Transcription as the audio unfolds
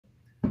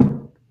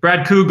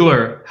Brad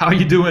Kugler, how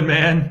you doing,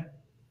 man?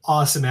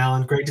 Awesome,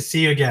 Alan. Great to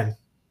see you again.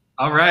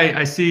 All right,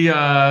 I see.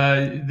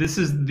 This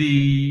is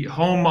the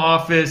home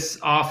office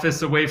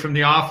away from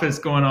the office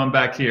going on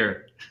back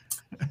here.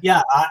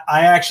 Yeah,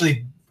 I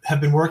actually have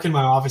been working in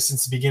my office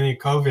since the beginning of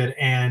COVID,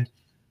 and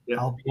Yeah.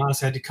 I'll be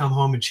honest, I had to come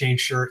home and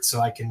change shirts so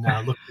I can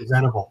look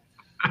presentable.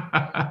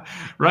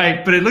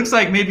 Right, but it looks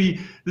like maybe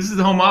this is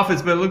the home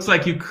office, but it looks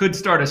like you could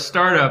start a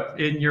startup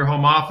in your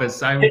home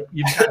office.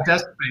 You've got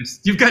desk space.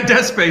 You've got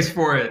desk space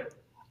for it.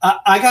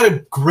 I got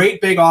a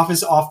great big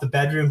office off the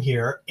bedroom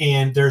here,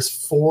 and there's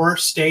 4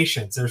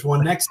 stations. There's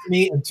one next to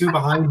me and 2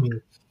 behind me.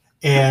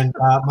 And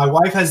my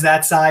wife has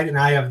that side, and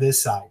I have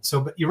this side.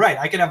 So, but you're right.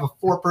 I could have a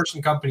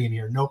 4-person company in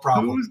here, no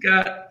problem.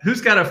 Who's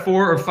got a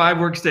 4 or 5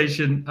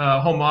 workstation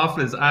home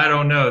office? I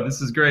don't know.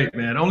 This is great,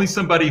 man. Only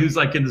somebody who's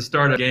like in the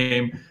startup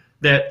game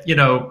that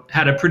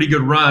had a pretty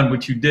good run,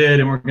 which you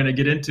did, and we're going to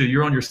get into.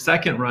 You're on your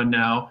second run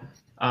now,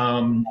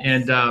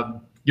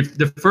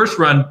 the first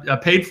run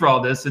paid for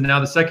all this, and now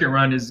the second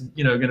run is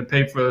going to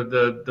pay for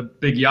the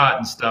big yacht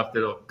and stuff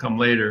that'll come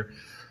later.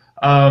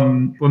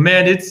 Well,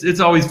 man,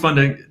 it's always fun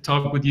to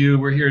talk with you.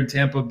 We're here in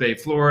Tampa Bay,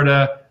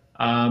 Florida.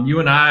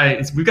 You and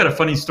I, we've got a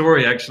funny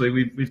story actually.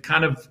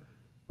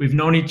 We've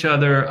known each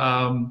other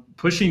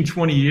pushing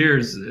 20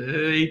 years,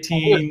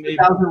 18,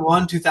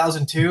 2001,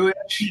 2002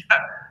 ish.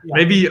 Yeah.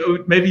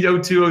 Maybe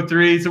 02,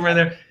 03, somewhere in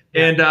there.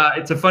 And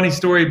it's a funny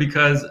story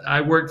because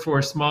I worked for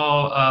a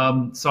small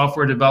custom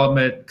software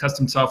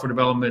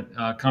development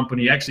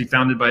company, actually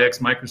founded by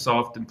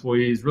ex-Microsoft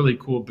employees, really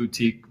cool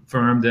boutique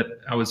firm that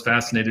I was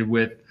fascinated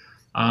with.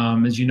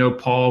 As you know,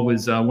 Paul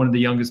was one of the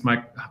youngest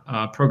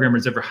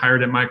programmers ever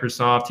hired at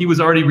Microsoft. He was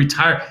already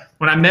retired.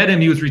 When I met him,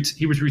 he was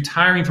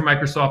retiring from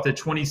Microsoft at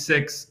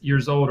 26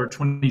 years old or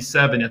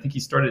 27. I think he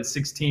started at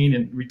 16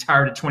 and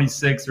retired at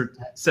 26 or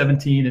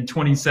 17 and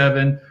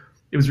 27.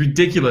 It was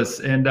ridiculous.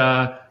 And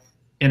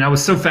I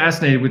was so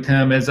fascinated with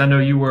him, as I know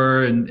you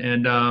were.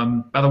 And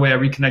by the way, I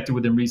reconnected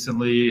with him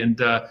recently, and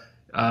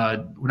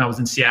when I was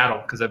in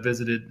Seattle, because I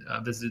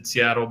visited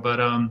Seattle. But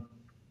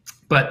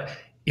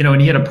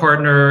and he had a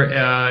partner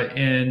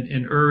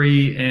in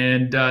Uri,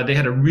 and they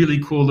had a really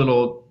cool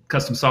little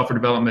custom software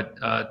development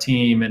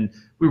team, and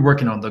we were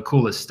working on the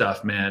coolest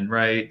stuff, man.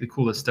 Right, the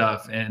coolest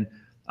stuff, and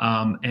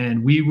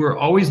we were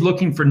always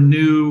looking for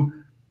new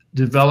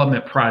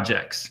development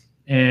projects.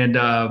 And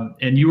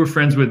you were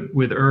friends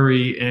with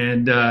Uri,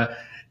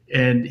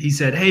 and he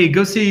said, "Hey,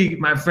 go see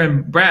my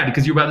friend Brad,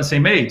 because you're about the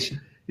same age."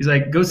 He's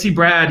like, "Go see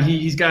Brad.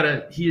 He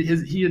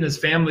and his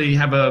family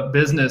have a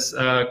business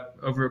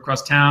over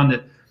across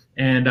town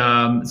and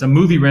it's a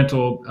movie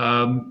rental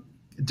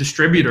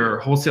distributor,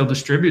 wholesale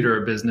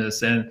distributor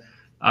business, and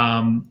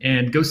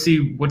go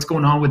see what's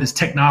going on with his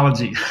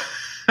technology,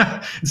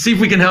 see if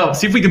we can help,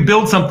 see if we can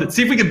build something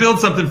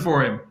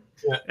for him."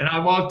 Yeah. And I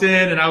walked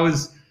in, and I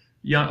was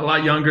a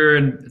lot younger,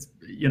 and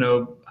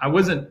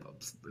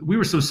we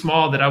were so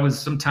small that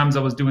sometimes I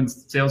was doing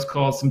sales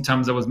calls,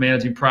 sometimes I was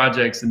managing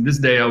projects, and this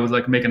day I was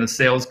like making a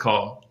sales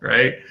call,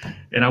 right?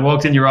 And I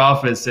walked in your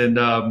office, and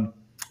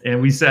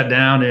we sat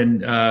down,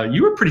 and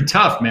you were pretty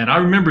tough, man. I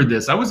remember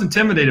this. I was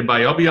intimidated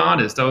by you, I'll be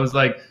honest. I was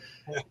like,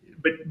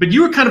 but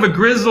you were kind of a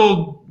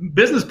grizzled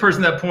business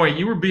person at that point.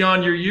 You were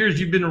beyond your years.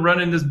 You've been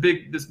running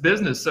this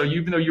business, so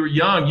even though you were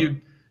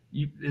young,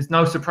 it's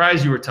no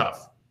surprise you were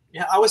tough.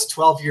 Yeah, I was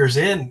 12 years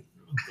in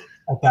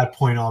at that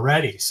point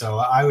already, so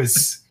I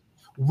was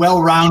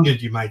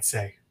well-rounded, you might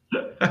say.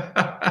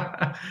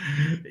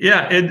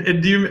 Yeah,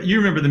 and do you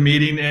remember the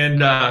meeting?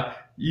 And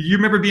you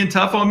remember being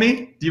tough on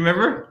me? Do you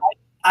remember?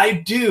 I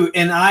do,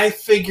 and I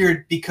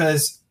figured,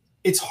 because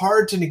it's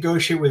hard to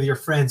negotiate with your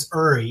friends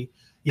Uri.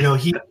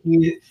 He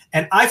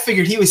and I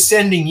figured he was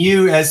sending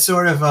you as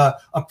sort of a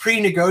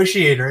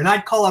pre-negotiator, and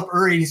I'd call up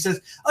Uri, and he says,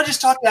 "I'll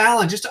just talk to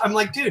Alan." I'm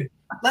like, dude,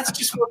 let's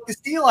just work this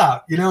deal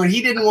out, and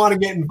he didn't want to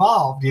get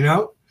involved,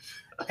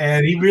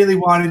 and he really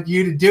wanted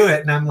you to do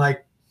it. And I'm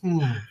like,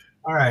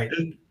 all right.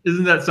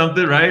 Isn't that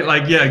something, right?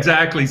 Like, yeah,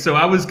 exactly. So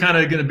I was kind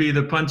of going to be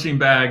the punching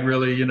bag,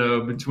 really,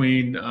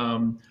 between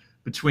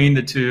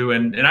the two.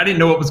 And I didn't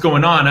know what was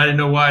going on. I didn't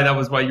know why. That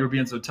was why you were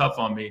being so tough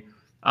on me.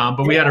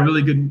 But we had a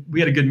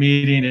good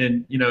meeting,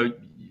 and,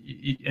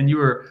 and you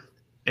were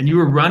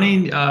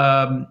running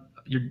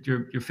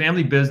your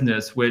family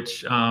business,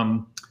 which,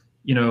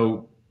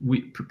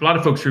 a lot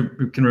of folks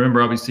who can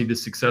remember, obviously, the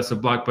success of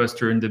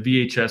Blockbuster and the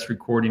VHS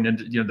recording, and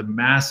the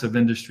massive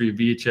industry of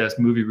VHS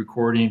movie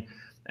recording,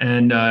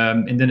 and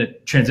then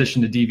it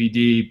transitioned to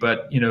DVD.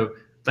 But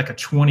like a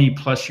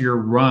 20+ year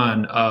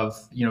run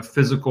of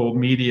physical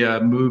media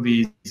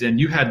movies, and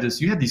you had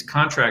these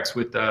contracts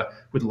with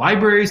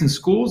libraries and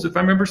schools, if I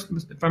remember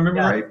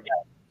right.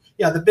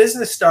 Yeah, the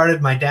business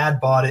started. My dad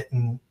bought it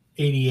in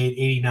 88,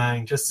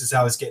 89, just as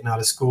I was getting out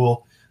of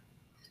school,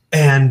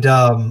 and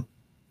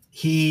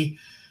he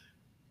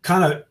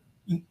kind of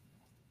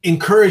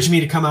encouraged me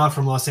to come out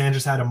from Los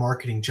Angeles. I had a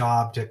marketing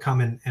job to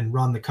come in and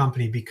run the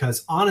company,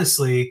 because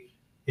honestly,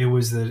 it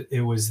was the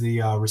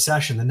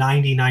recession, the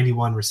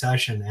 90-91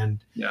 recession.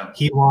 And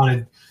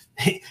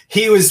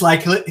he was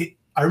like,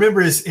 I I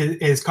remember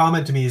his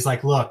comment to me is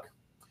like, look,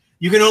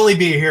 you can only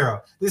be a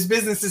hero. This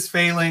business is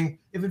failing.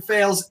 If it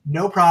fails,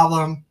 no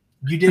problem.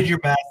 You did your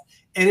best.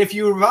 And if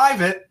you revive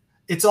it,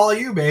 it's all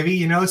you, baby.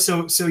 You know,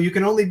 so you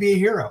can only be a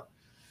hero.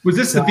 Was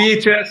this the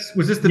VHS?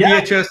 Was this the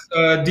VHS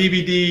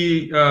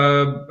DVD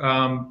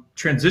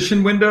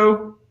transition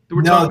window that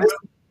we're talking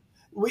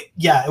about?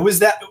 It was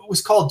that. It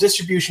was called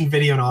distribution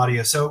video and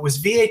audio. So it was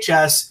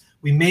VHS.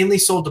 We mainly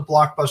sold to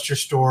Blockbuster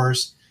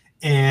stores,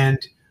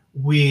 and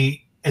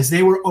as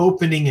they were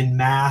opening in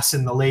mass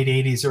in the late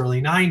 80s,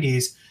 early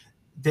 90s,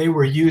 they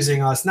were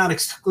using us, not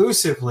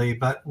exclusively,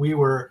 but we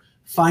were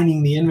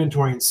finding the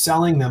inventory and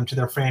selling them to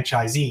their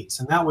franchisees.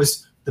 And that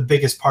was the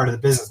biggest part of the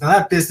business. Now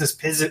that business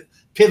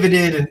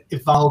pivoted and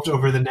evolved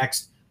over the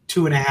next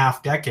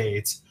 2.5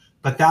 decades,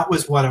 but that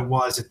was what it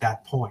was at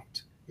that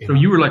point. So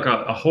you were like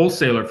a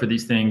wholesaler for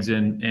these things,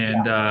 and do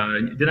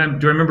I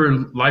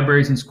remember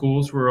libraries and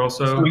schools were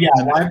also? So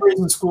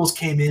libraries and schools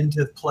came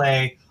into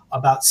play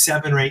about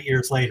 7 or 8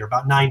 years later,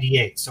 about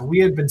 98. So we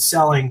had been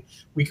selling,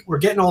 we were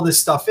getting all this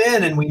stuff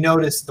in, and we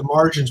noticed the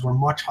margins were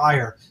much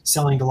higher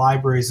selling to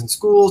libraries and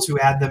schools who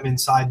had them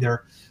inside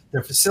their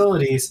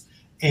facilities.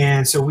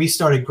 And so we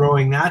started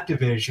growing that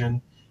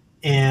division.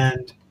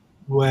 And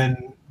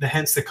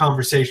hence the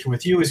conversation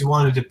with you is you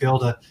wanted to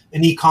build an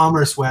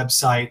e-commerce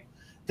website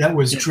that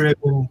was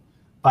driven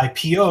by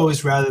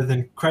POs rather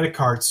than credit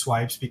card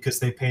swipes, because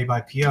they pay by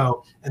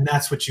PO, and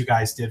that's what you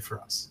guys did for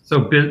us.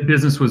 So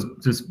business was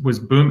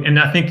booming, and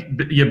I think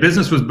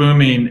business was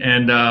booming,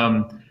 and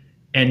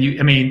you,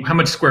 I mean, how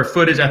much square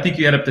footage? I think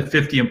you had up to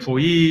 50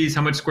 employees.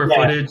 How much square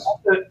footage?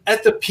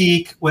 At the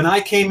peak, when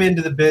I came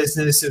into the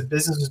business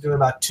was doing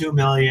about 2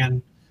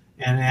 million,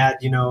 and had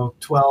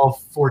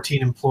 12,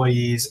 14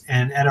 employees.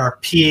 And at our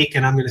peak,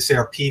 and I'm going to say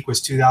our peak was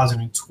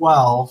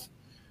 2012.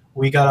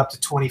 We got up to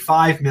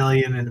 25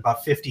 million and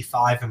about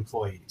 55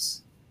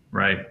 employees.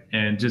 Right,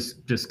 and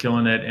just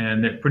killing it.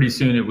 And pretty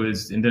soon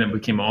and then it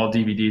became all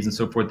DVDs and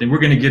so forth. And we're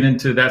going to get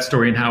into that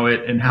story and how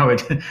it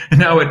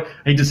I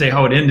hate to say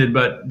how it ended,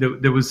 but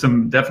there was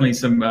definitely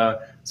some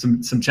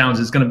challenges.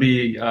 It's going to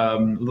be a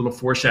little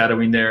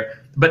foreshadowing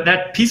there. But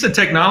that piece of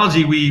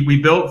technology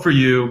we built for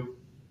you,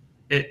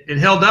 it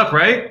held up,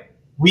 right?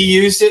 We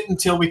used it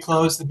until we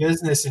closed the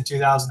business in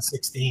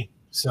 2016.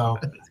 So.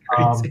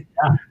 Crazy.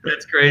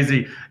 That's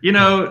crazy.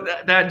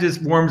 That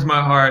just warms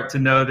my heart to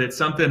know that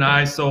something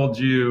I sold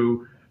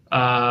you,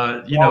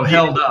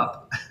 held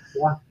up.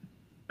 Yeah.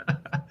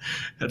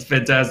 That's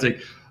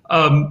fantastic.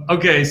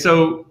 Okay.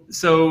 So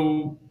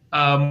we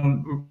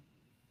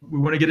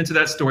want to get into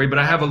that story, but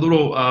I have a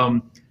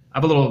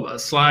little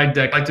slide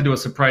deck. I like to do a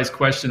surprise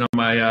question on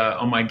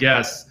my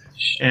guests.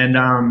 And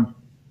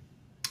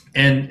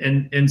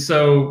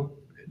so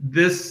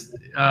this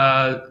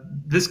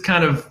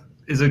kind of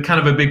is a kind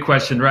of a big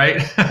question,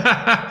 right?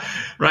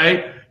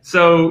 Right?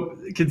 So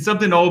can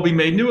something old be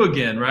made new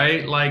again,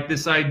 right? Like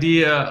this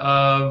idea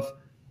of,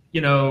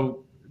 you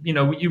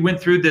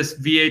went through this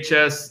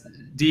VHS,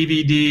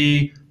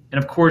 DVD,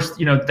 and of course,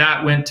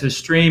 that went to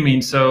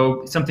streaming.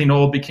 So something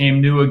old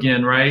became new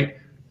again, right?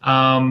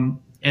 And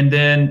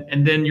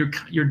then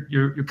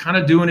you're kind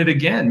of doing it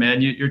again,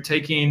 man. You're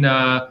taking,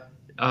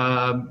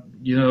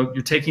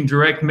 you're taking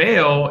direct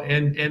mail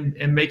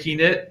and making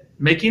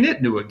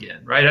it new again,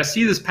 right? I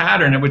see this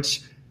pattern,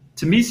 which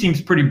to me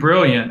seems pretty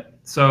brilliant.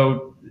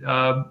 So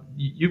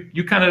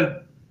you kind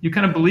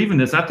of believe in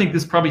this. I think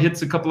this probably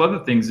hits a couple other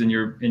things in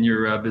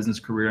your business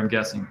career, I'm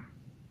guessing.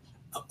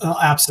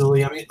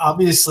 Absolutely. I mean,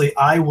 obviously,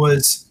 I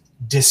was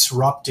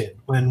disrupted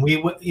when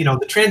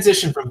the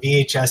transition from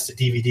VHS to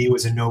DVD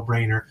was a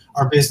no-brainer.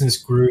 Our business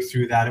grew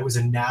through that. It was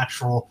a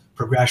natural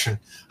progression.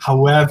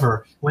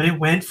 However, when it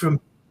went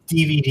from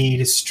DVD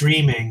to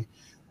streaming,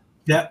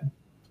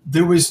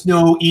 there was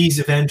no ease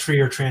of entry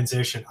or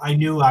transition. I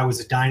knew I was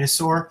a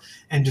dinosaur,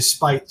 and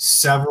despite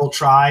several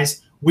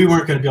tries, we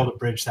weren't going to be able to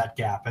bridge that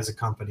gap as a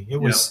company. It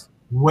was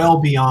well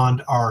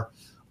beyond our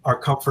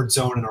comfort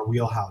zone and our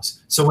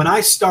wheelhouse. So when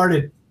I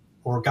started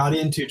or got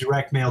into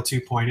direct mail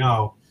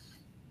 2.0,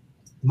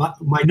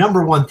 my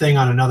number one thing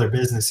on another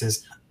business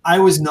is I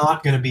was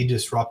not going to be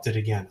disrupted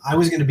again. I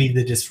was going to be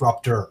the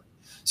disruptor.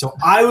 So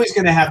I was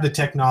going to have the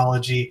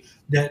technology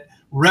that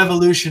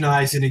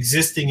revolutionize an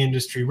existing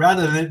industry.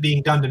 Rather than it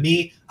being done to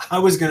me, I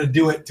was going to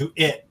do it to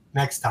it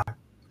next time.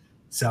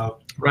 So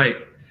right,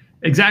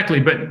 exactly.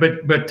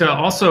 But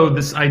also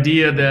this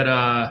idea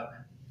that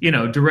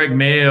direct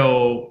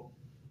mail,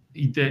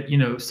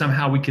 that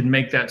somehow we could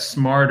make that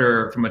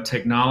smarter from a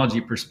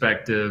technology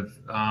perspective,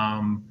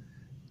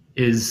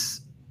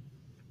 is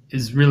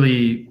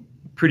really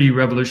pretty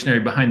revolutionary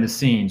behind the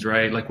scenes,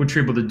 right? Like what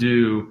you're able to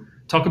do.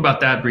 Talk about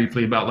that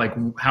briefly, about like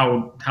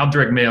how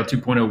direct mail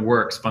 2.0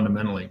 works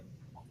fundamentally.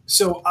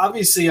 So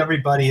obviously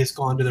everybody has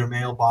gone to their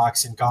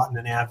mailbox and gotten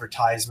an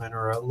advertisement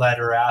or a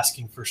letter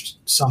asking for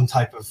some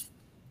type of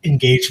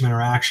engagement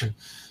or action.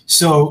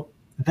 So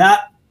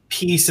that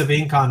piece of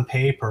ink on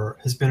paper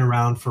has been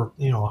around for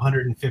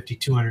 150,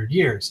 200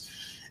 years.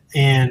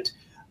 And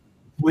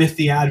with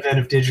the advent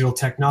of digital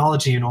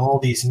technology and all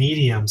these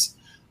mediums,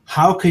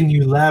 how can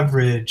you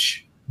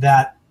leverage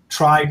that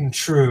tried and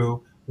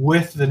true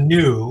with the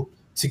new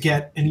to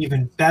get an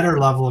even better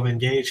level of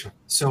engagement.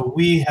 So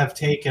we have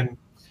taken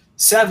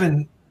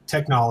 7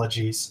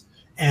 technologies,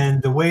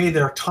 and the way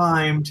they're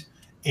timed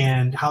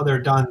and how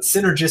they're done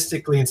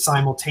synergistically and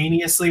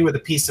simultaneously with a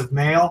piece of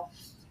mail,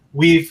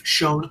 we've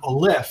shown a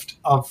lift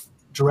of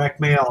direct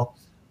mail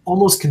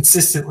almost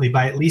consistently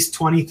by at least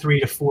 23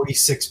 to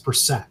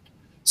 46%.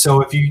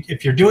 So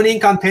if you're doing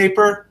ink on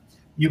paper,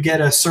 you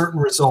get a certain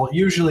result.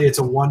 Usually it's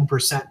a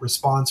 1%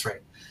 response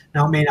rate.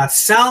 Now, it may not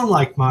sound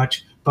like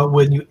much, but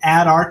when you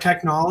add our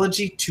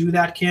technology to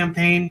that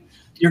campaign,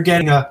 you're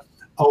getting a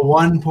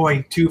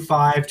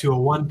 1.25 to a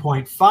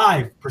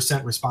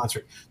 1.5% response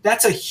rate.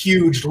 That's a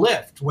huge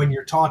lift when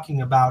you're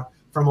talking about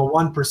from a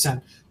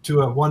 1%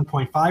 to a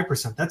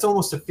 1.5%. That's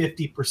almost a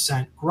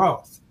 50%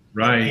 growth.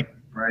 Right,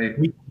 right.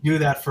 We do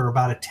that for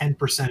about a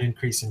 10%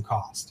 increase in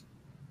cost.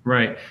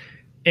 Right.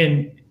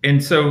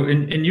 And so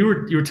you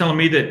were telling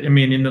me that, I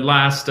mean, in the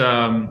last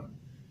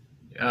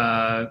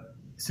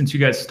since you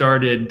guys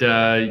started,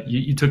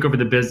 you took over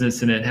the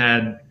business, and it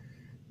had,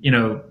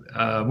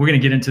 we're going to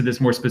get into this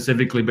more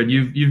specifically, but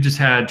you've just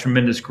had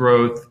tremendous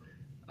growth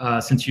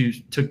since you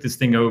took this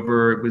thing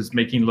over. It was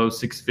making low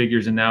 6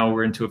 figures, and now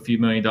we're into a few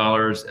 $1 million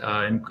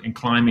and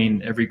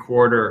climbing every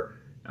quarter.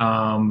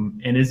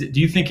 And do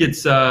you think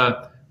it's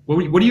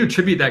what do you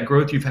attribute that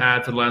growth you've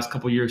had for the last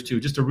couple of years to?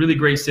 Just a really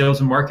great sales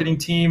and marketing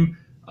team.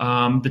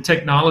 The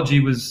technology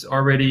was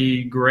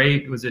already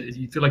great. Do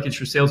you feel like it's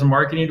your sales and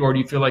marketing, or do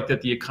you feel like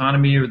that the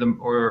economy or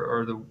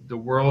the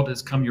world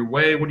has come your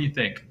way? What do you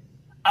think?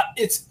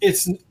 It's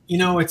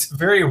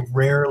very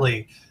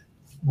rarely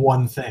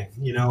one thing.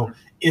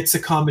 It's a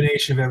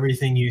combination of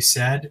everything you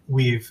said.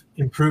 We've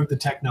improved the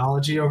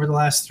technology over the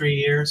last 3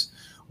 years.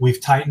 We've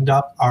tightened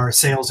up our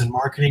sales and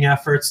marketing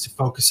efforts to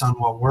focus on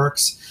what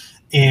works,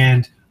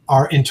 and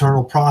our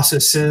internal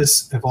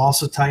processes have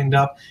also tightened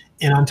up.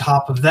 And on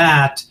top of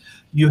that,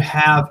 you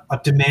have a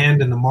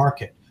demand in the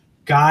market.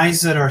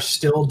 Guys that are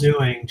still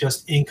doing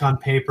just ink on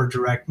paper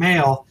direct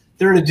mail,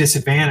 they're at a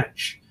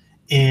disadvantage,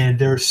 and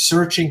they're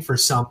searching for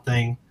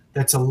something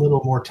that's a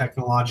little more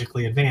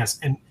technologically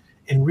advanced. And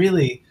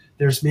really,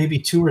 there's maybe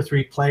 2 or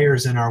 3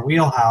 players in our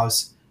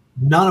wheelhouse.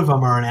 None of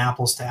them are an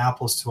apples to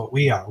apples to what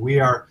we are. We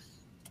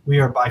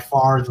are by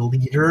far the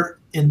leader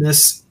in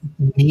this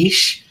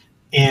niche,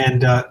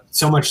 and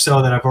so much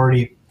so that I've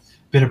already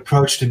been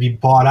approached to be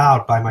bought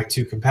out by my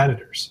 2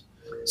 competitors.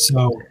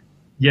 So,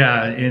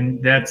 yeah,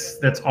 and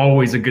that's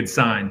always a good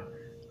sign.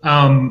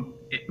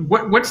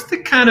 What's the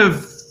kind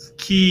of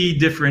key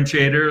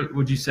differentiator,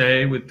 would you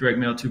say, with Direct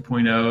Mail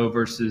 2.0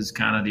 versus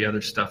kind of the other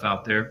stuff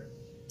out there?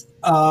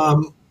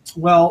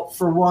 Well,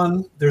 for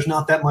one, there's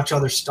not that much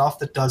other stuff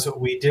that does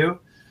what we do.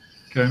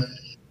 Okay.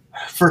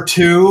 For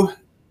 2,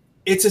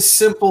 it's a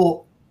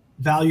simple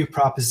value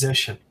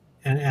proposition,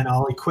 and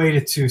I'll equate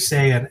it to,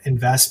 say, an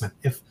investment.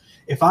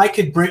 If I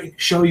could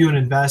show you an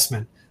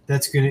investment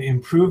that's going to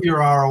improve your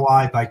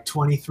ROI by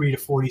 23 to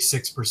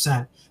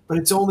 46%, but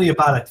it's only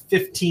about a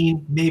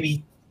 15,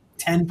 maybe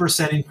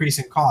 10% increase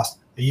in cost,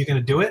 are you going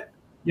to do it?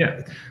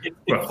 Yeah.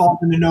 It falls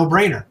into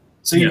no-brainer.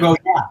 So you go,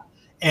 yeah.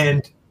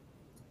 And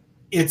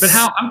it's. But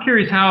I'm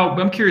curious, I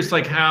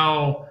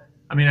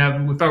mean,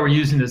 if I were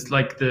using this,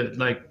 I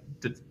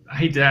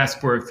hate to ask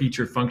for a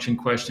feature function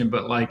question,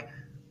 but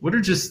what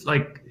are just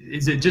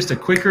is it just a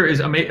quicker,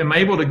 am I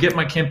able to get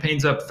my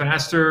campaigns up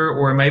faster,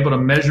 or am I able to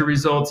measure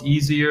results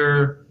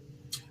easier?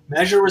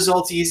 Measure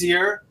results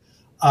easier,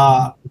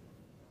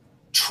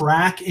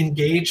 track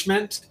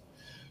engagement,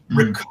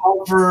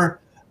 recover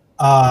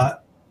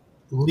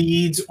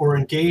leads or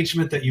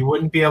engagement that you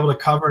wouldn't be able to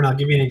cover. And I'll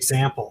give you an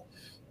example.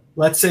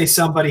 Let's say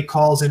somebody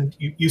calls and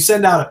you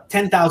send out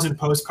 10,000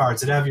 postcards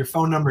that have your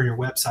phone number and your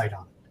website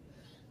on it.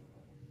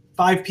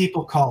 5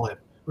 people call in.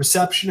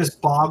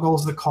 Receptionist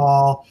boggles the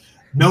call.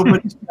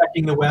 Nobody's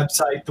checking the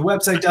website. The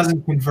website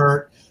doesn't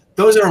convert.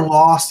 Those are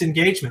lost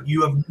engagement.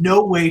 You have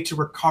no way to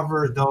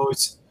recover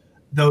those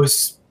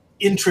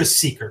interest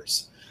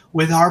seekers.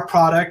 With our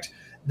product,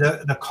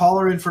 the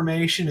caller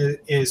information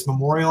is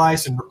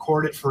memorialized and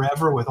recorded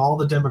forever with all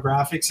the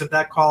demographics of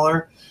that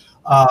caller.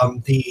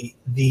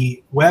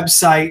 The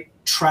website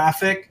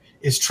traffic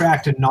is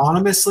tracked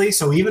anonymously.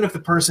 So even if the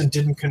person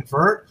didn't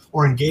convert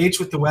or engage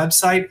with the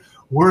website,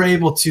 we're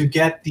able to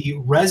get the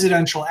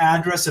residential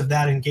address of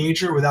that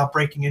engager without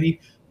breaking any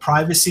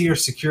privacy or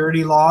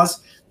security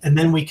laws. And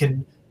then we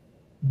can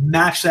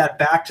match that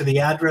back to the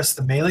address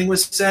the mailing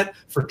was sent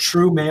for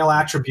true mail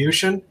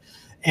attribution.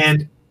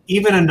 And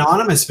even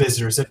anonymous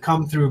visitors that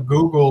come through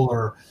Google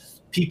or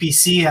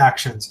PPC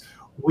actions,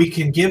 we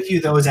can give you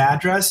those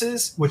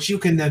addresses, which you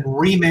can then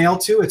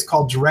remail to. It's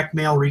called direct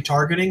mail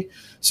retargeting,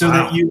 so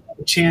that you have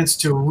a chance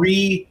to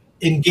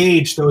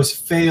re-engage those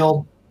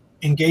failed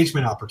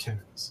engagement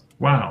opportunities.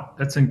 Wow,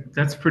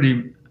 that's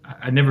pretty.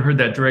 I never heard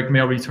that, direct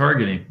mail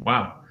retargeting.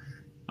 Wow,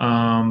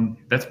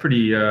 that's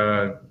pretty.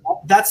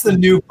 That's the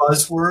new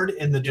buzzword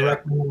in the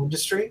direct mail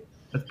industry.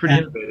 That's pretty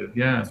innovative.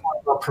 Yeah. It's one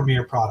of our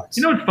premier products.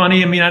 You know what's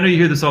funny? I mean, I know you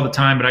hear this all the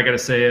time, but I got to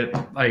say it.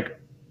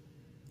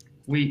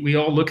 we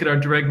all look at our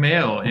direct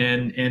mail,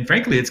 and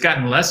frankly, it's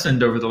gotten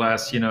lessened over the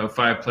last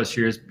 5+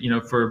 years,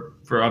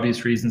 for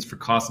obvious reasons, for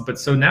cost. But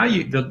so now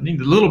the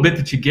little bit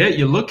that you get,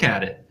 you look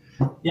at it,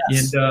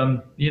 Yes.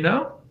 and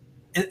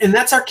And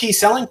that's our key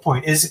selling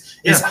point is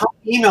how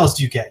many emails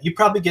do you get? You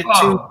probably get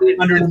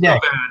 200 a day. So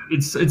bad.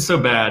 It's so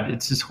bad.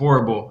 It's just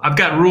horrible. I've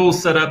got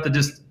rules set up to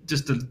just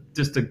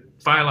a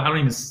file. I don't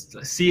even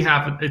see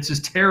half of it. It's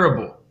just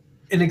terrible.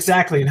 And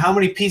exactly. And how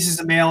many pieces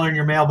of mail are in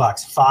your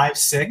mailbox? 5,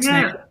 6?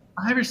 Yeah, maybe?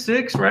 5 or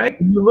 6, right?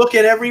 You look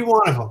at every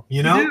one of them,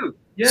 You do.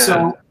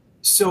 Yeah.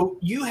 So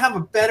you have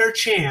a better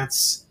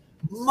chance,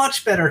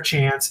 much better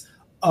chance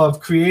of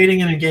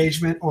creating an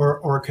engagement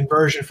or a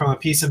conversion from a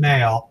piece of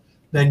mail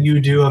than you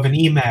do of an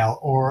email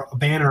or a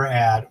banner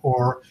ad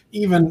or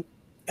even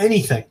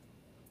anything.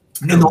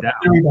 No and the doubt.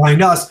 theory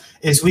behind us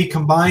is we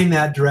combine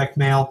that direct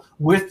mail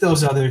with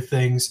those other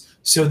things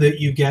so that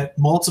you get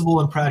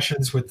multiple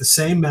impressions with the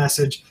same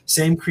message,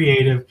 same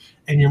creative,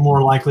 and you're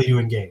more likely to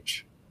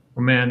engage.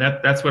 Well, man,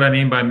 that's what I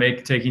mean by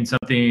taking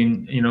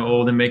something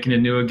old and making it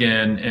new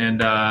again.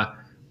 And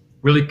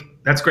really,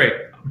 that's great.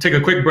 I'll take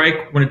a quick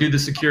break. We're going to do the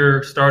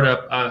Secure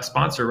Startup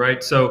sponsor,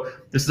 right? So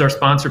this is our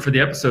sponsor for the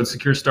episode,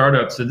 Secure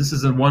Startup. So this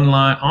is a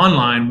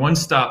online,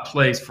 one-stop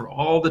place for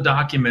all the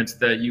documents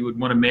that you would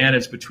want to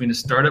manage between a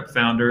startup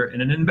founder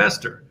and an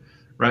investor,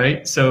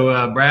 right?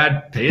 So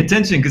Brad, pay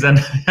attention, because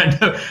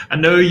I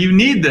know you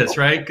need this,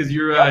 right? Because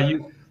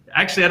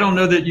actually, I don't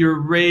know that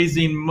you're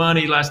raising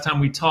money last time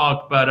we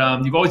talked, but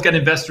you've always got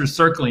investors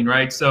circling,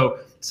 right? So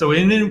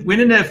when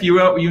and if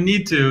you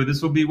need to,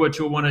 this will be what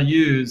you'll want to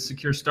use,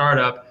 Secure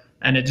Startup.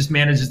 And it just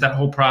manages that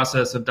whole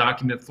process of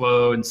document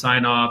flow and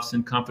sign-offs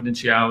and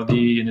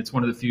confidentiality. And it's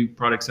one of the few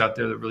products out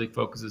there that really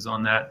focuses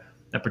on that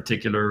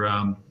particular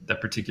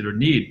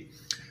need.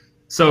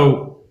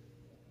 So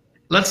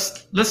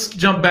let's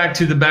jump back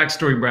to the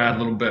backstory, Brad, a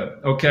little bit.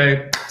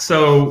 Okay.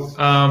 So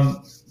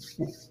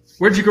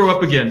where'd you grow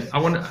up again? I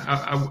want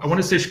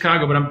to say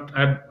Chicago, but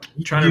I'm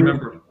trying to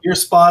remember. You're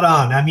spot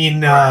on. I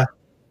mean,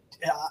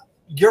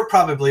 you're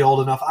probably old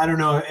enough. I don't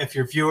know if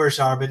your viewers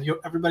are, but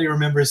everybody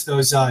remembers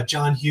those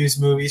John Hughes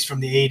movies from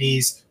the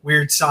 80s,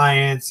 Weird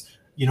Science,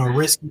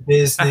 Risky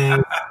Business.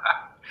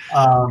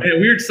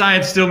 Weird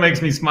Science still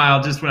makes me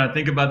smile just when I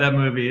think about that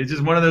movie. It's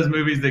just one of those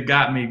movies that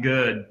got me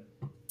good.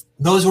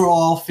 Those were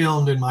all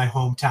filmed in my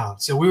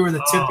hometown. So we were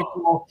the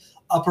typical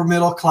upper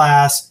middle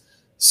class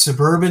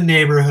suburban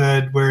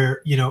neighborhood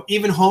where,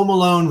 even Home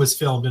Alone was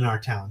filmed in our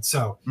town.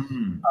 So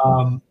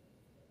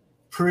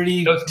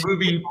pretty. Those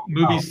movie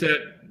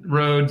set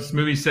roads,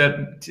 movie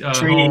set trees,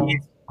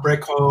 homes.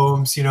 brick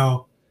homes, Yeah.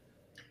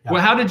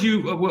 Well, how did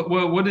you?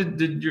 What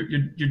did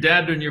your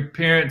dad and your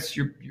parents?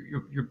 Your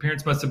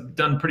parents must have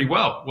done pretty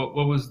well. What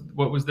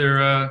was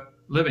their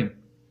living?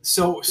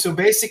 So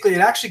basically,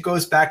 it actually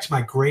goes back to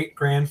my great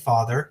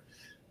grandfather,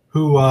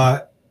 who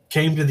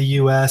came to the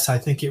U.S. I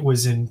think it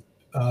was in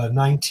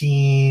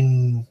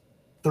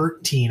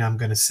 1913. I'm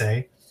going to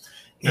say,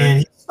 and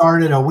he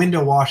started a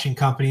window washing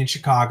company in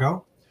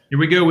Chicago. Here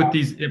we go with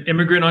these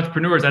immigrant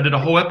entrepreneurs. I did a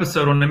whole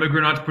episode on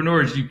immigrant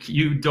entrepreneurs.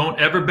 You don't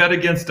ever bet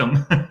against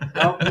them.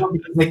 No,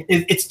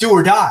 it's do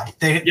or die.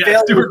 Do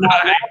or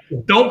die.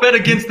 Don't bet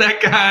against that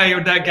guy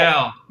or that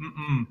gal.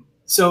 Mm-mm.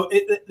 So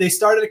they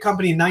started a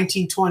company in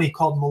 1920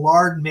 called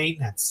Millard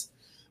Maintenance,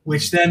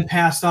 which then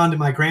passed on to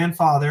my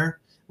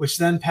grandfather, which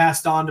then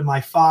passed on to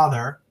my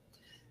father,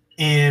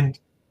 and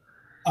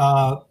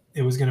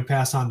it was going to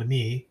pass on to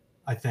me,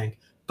 I think.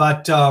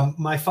 But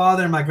my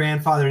father and my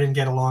grandfather didn't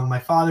get along. My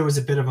father was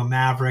a bit of a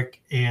maverick,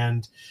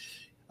 and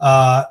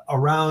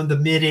around the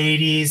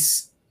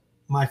mid-'80s,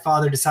 my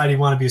father decided he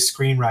wanted to be a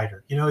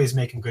screenwriter. He's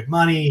making good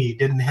money. He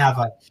didn't have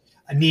a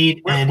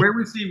need. Where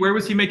was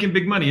he making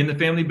big money? In the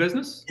family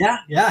business? Yeah.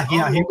 He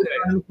was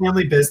in the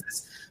family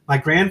business. My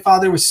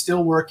grandfather was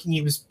still working.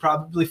 He was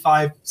probably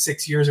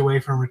 5-6 years away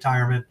from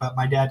retirement, but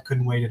my dad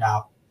couldn't wait it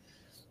out.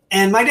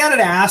 And my dad had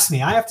asked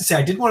me, I have to say,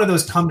 I did one of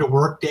those come to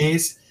work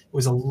days. It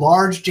was a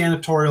large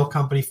janitorial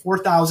company,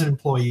 4,000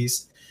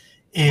 employees.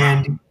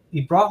 And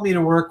he brought me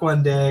to work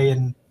one day,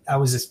 and I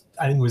think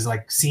it was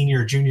like senior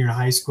or junior in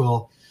high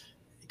school,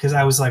 because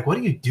I was like, what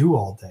do you do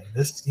all day?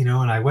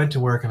 And I went to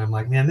work, and I'm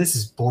like, man, this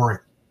is boring.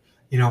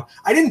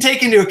 I didn't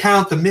take into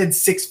account the mid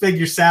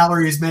 6-figure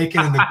salary he's making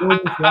and the good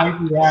life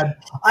he had.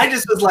 I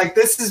just was like,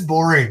 this is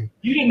boring.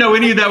 You didn't know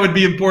any of that would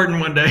be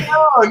important one day.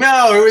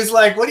 No. It was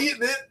like, what do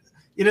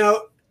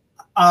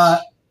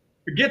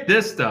forget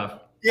this stuff.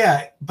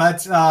 Yeah,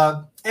 but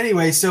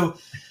anyway, so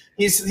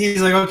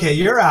he's like, okay,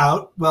 you're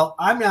out. Well,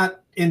 I'm not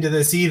into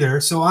this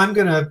either, so I'm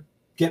gonna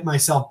get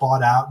myself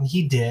bought out, and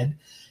he did.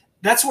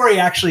 That's where he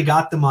actually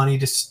got the money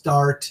to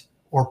start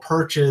or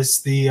purchase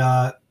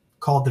the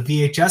called the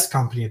VHS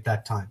company at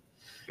that time.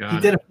 He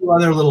did a few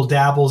other little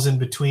dabbles in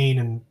between,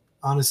 and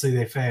honestly,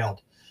 they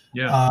failed.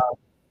 Yeah.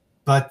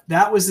 But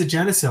that was the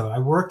genesis of it. I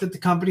worked at the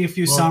company a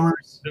few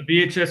summers. The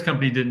VHS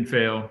company didn't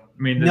fail.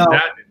 I mean, no.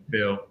 That didn't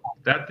fail.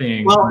 That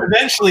thing. Well,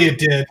 eventually it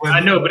did. I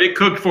know, but it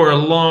cooked for a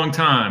long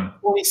time.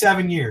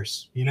 27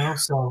 years,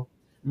 so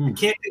you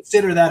can't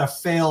consider that a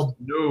failed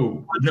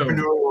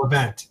entrepreneurial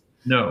event.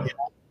 No.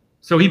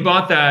 So he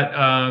bought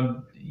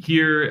that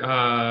here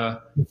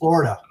in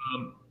Florida.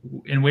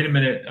 And wait a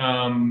minute,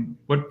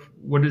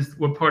 what is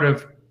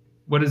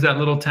that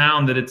little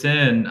town that it's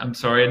in? I'm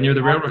sorry, near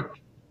the railroad.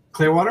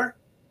 Clearwater?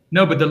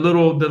 No, but the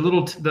little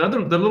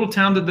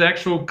town that the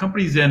actual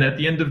company's in at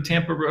the end of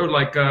Tampa Road,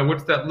 like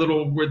what's that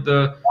little where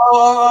the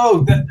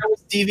that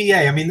was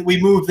DVA. I mean, we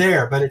moved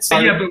there, but it's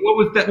yeah. But what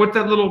was that? What's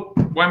that little?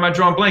 Why am I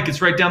drawing blank?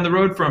 It's right down the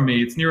road from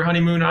me. It's near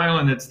Honeymoon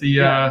Island. It's the.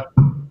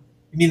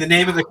 You mean the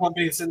name of the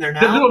company that's in there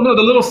now?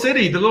 The little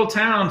city, the little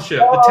township.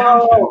 The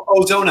township.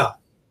 Ozona.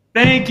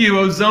 Thank you,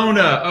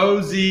 Ozona.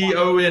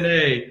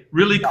 Ozona.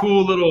 Really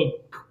cool little,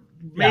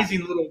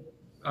 amazing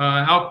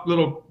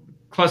little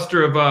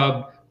cluster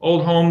of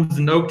old homes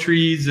and oak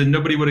trees, and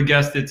nobody would have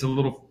guessed it's a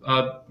little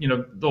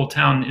little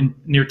town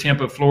near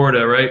Tampa,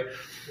 Florida, right?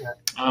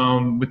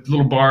 With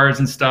little bars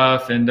and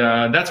stuff, and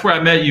that's where I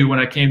met you when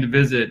I came to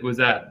visit. Was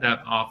that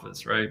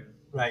office, right?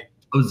 Right.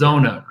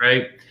 Ozona,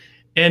 right?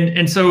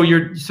 And so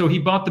he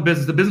bought the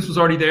business. The business was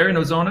already there in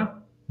Ozona?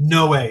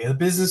 No way. The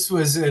business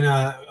was in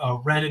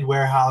a rented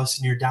warehouse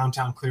near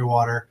downtown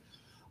Clearwater,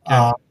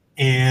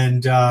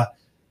 and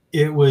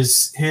it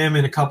was him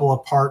and a couple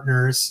of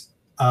partners.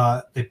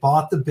 They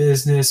bought the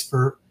business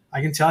for,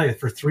 I can tell you,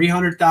 for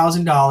 $300,000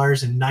 in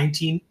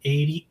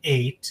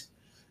 1988.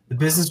 The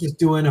business was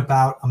doing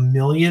about $1.5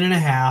 million, and it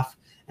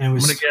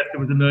was. I'm gonna guess it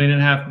was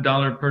 $1.5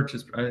 million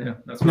purchase. Yeah,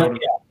 that's what.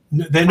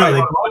 They bought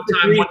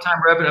one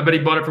time revenue. I bet he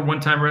bought it for one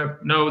time rev.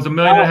 No, it was $1.5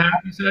 million.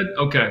 You said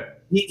okay.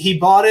 He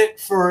bought it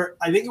for,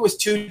 I think it was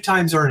 2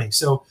 times earnings.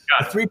 So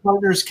the 3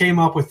 partners came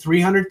up with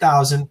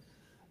 $300,000.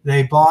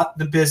 They bought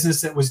the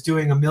business that was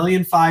doing $1.5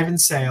 million in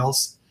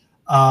sales,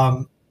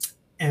 and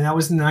that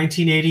was in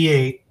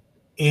 1988.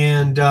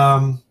 And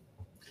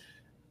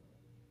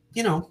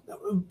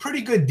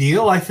pretty good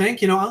deal, I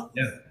think.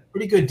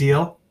 Pretty good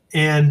deal.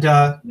 And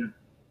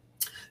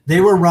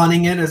they were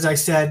running it, as I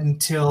said,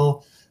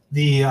 until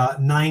the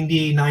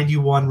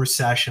 90-91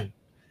 recession,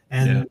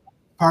 and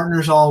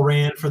partners all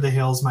ran for the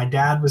hills. My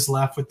dad was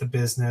left with the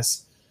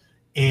business,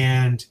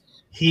 and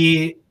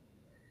he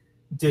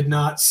did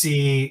not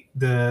see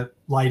the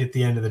light at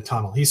the end of the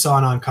tunnel. He saw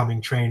an oncoming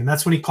train, and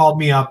that's when he called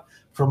me up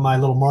from my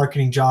little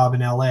marketing job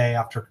in LA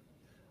after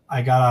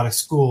I got out of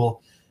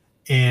school,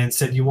 and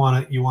said, "You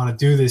want to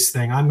do this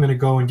thing? I'm going to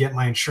go and get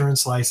my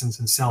insurance license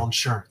and sell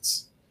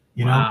insurance."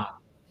 Wow.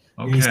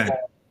 Okay.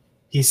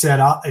 He said,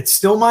 "It's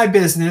still my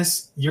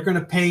business. You're going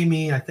to pay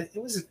me." I think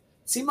it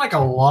seemed like a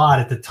lot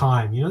at the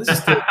time. This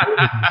is it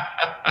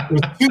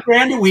was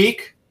 $2,000 a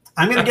week.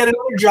 I'm going to get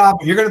another job,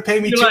 but you're going to pay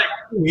me $2,000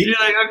 a week. You're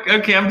like,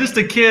 okay, I'm just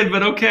a kid,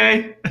 but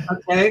okay.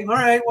 Okay, all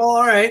right, well,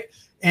 all right.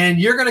 And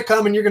you're going to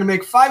come and you're going to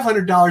make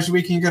 $500 a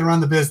week, and you're going to run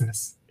the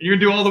business. You're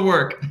going to do all the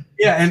work.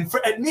 Yeah, and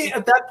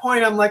at that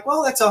point, I'm like,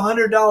 well, that's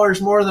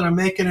 $100 more than I'm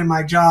making in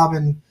my job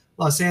in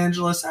Los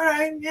Angeles. All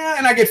right, yeah,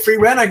 and I get free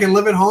rent. I can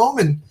live at home,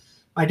 and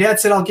my dad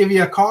said, "I'll give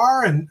you a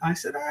car," and I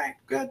said, "All right,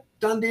 good,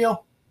 done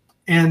deal."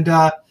 And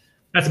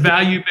that's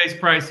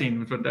value-based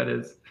pricing, is what that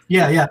is.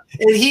 Yeah.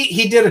 And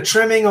he did a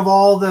trimming of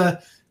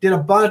did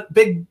a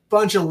big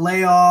bunch of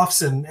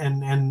layoffs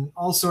and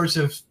all sorts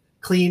of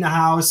clean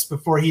house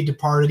before he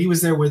departed. He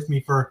was there with me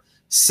for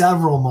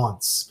several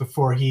months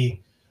before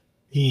he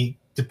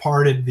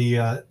departed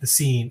the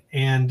scene.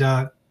 And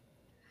I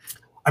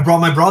brought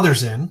my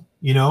brothers in,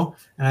 and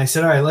I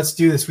said, "All right, let's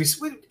do this."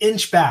 We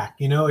inch back,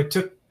 it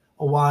took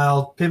a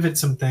while, pivot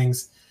some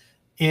things,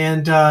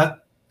 and I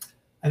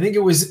think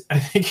it was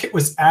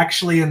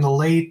actually in the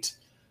late.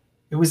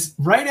 It was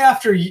right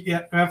after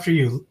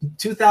you,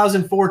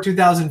 2004,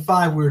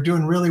 2005. We were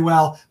doing really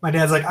well. My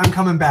dad's like, "I'm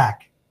coming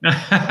back," but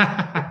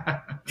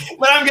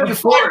I'm getting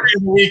 $400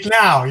 a week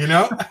now.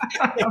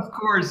 Of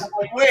course. I'm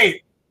like,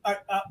 wait,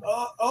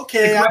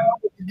 okay, I have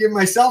to give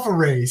myself a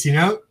raise.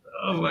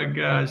 Oh my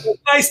gosh!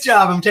 Nice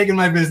job. I'm taking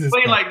my business.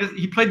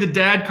 He played the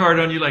dad card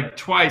on you like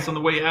twice on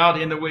the way out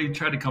and the way he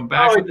tried to come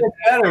back. Oh, it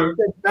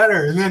gets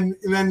better. And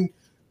then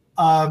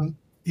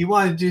he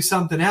wanted to do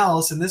something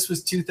else, and this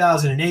was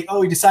 2008.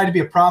 Oh, he decided to be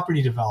a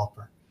property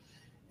developer,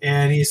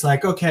 and he's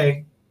like,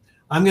 "Okay,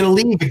 I'm going to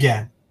leave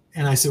again."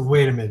 And I said,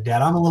 "Wait a minute,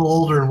 Dad. I'm a little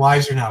older and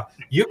wiser now.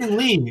 You can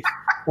leave,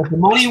 but the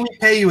money we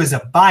pay you is a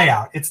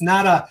buyout. It's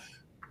not a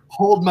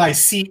hold my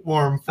seat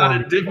warm for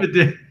not a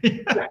dividend."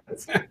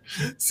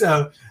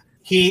 So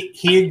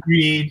he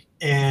agreed,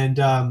 and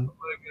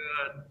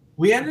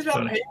we ended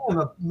up paying him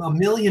 $1.8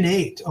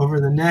 million over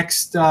the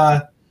next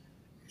 8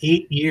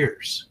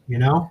 years.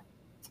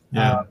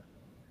 Yeah.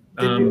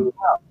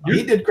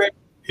 He did great.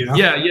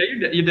 Yeah,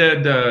 your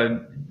dad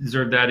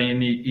deserved that,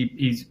 and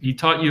he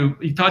taught you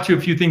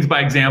a few things by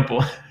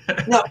example.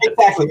 No,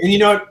 exactly.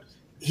 And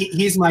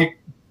he's my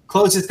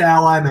closest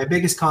ally, my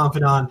biggest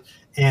confidant,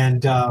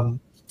 and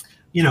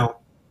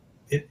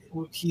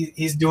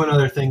he's doing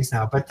other things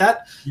now. But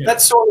that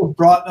sort of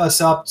brought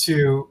us up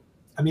to.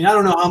 I mean, I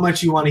don't know how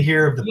much you want to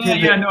hear of the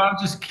pivot. Yeah, no, I'm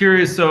just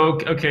curious.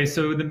 So, okay,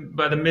 so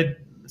by the mid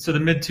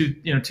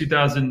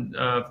 2000,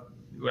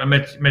 I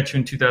met you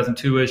in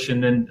 2002ish,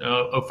 and then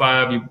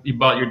 05 you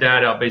bought your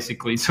dad out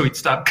basically, so he'd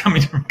stopped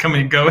coming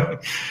and going.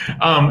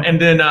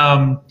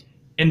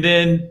 And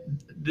then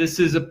this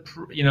is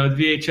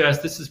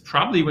VHS. This is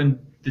probably when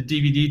the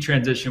DVD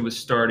transition was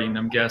starting,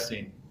 I'm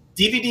guessing.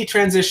 DVD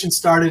transition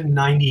started in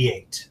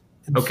 '98.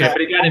 Okay,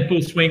 but it got in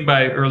full swing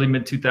by early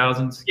mid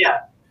 2000s. Yeah,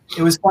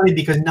 it was funny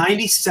because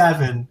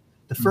 '97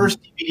 the first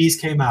DVDs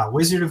came out.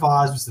 Wizard of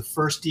Oz was the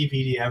first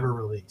DVD ever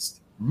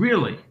released.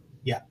 Really?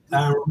 Yeah,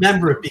 I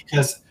remember it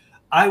because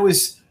I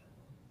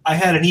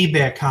had an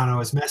eBay account I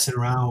was messing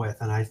around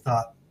with, and I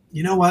thought,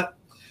 you know what?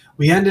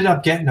 We ended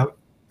up getting a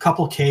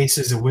couple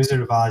cases of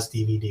Wizard of Oz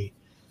DVD.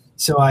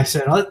 So I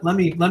said, let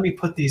me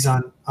put these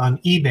on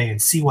eBay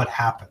and see what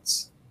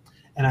happens.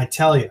 And I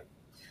tell you,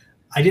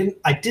 I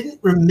didn't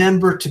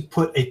remember to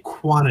put a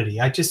quantity.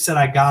 I just said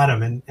I got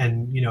them,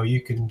 and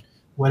you can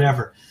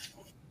whatever.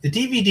 The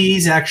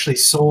DVDs actually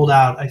sold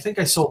out. I think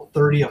I sold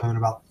 30 of them in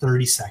about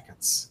 30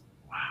 seconds.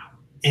 Wow.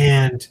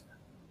 And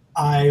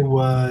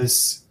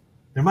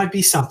there might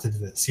be something to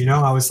this,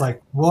 I was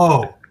like,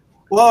 whoa,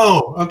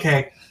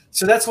 okay.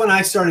 So that's when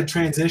I started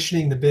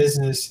transitioning the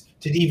business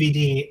to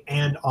DVD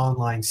and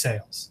online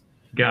sales.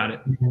 Got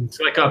it. It's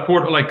like a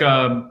portal,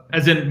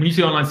 as in when you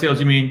say online sales,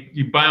 you mean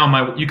you can buy on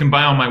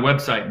my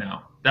website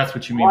now. That's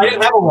what you mean. Well, I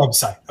didn't have a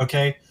website.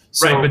 Okay.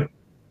 So, right.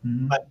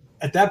 But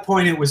at that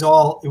point eBay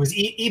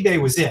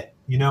was it,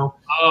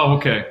 Oh,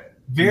 okay.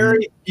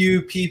 Very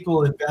few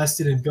people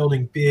invested in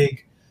building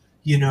big,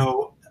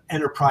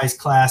 enterprise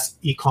class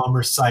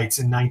e-commerce sites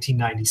in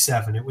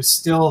 1997. It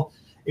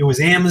was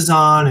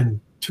Amazon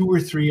and 2 or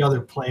 3 other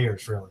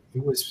players, really.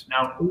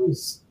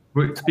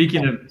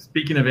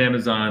 Speaking of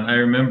Amazon, I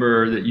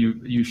remember that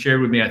you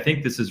shared with me, I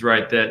think this is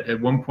right, that at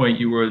one point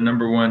you were the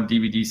 #1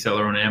 DVD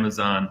seller on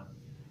Amazon.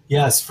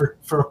 Yes,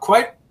 for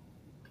quite,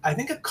 I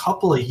think, a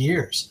couple of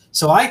years.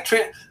 So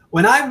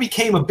when I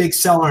became a big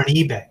seller on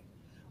eBay,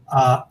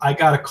 I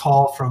got a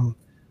call from,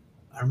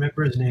 I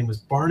remember his name was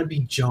Barnaby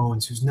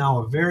Jones, who's now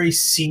a very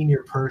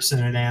senior person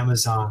at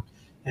Amazon,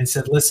 and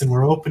said, listen,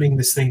 we're opening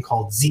this thing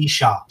called Z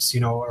Shops,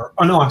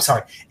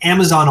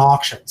 Amazon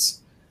Auctions.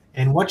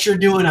 And what you're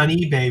doing on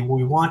eBay,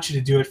 we want you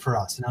to do it for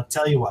us. And I'll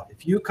tell you what,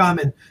 if you come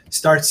and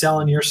start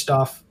selling your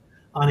stuff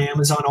on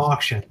Amazon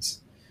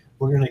Auctions,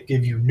 we're going to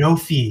give you no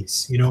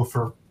fees,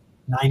 for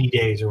 90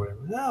 days or whatever.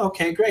 Oh,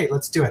 okay, great.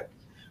 Let's do it.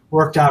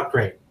 Worked out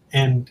great.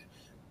 And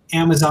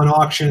Amazon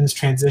Auctions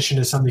transitioned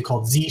to something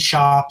called Z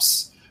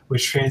Shops,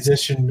 which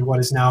transitioned to what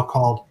is now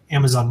called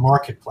Amazon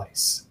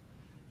Marketplace.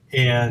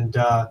 And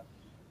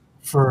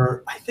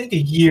for, I think, a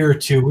year or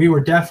two, we were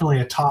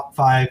definitely a top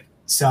 5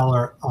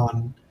 seller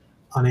on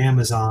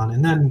Amazon.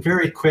 And then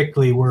very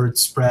quickly word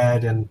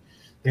spread and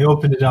they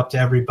opened it up to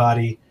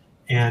everybody.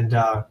 And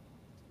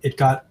it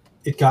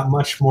got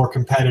much more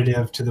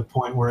competitive to the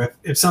point where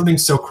if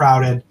something's so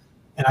crowded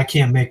and I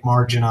can't make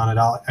margin on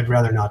it, I'd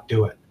rather not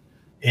do it.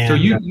 And so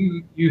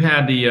you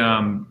had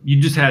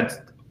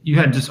you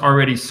had just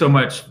already so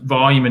much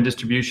volume and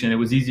distribution. It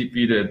was easy for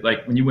you to,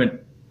 like, when you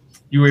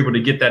were able to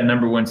get that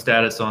 #1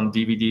 status on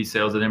DVD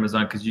sales at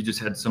Amazon because you just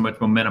had so much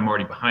momentum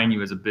already behind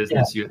you as a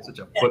business. Yeah. You had such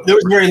a footprint. There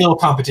was very little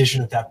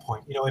competition at that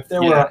point. If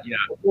there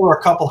were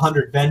a couple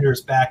hundred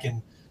vendors back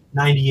in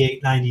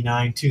 98,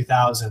 99,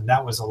 2000,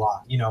 that was a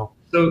lot.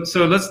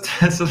 So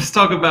let's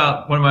talk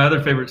about one of my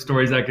other favorite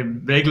stories. I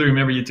can vaguely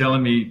remember you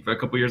telling me a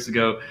couple years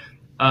ago.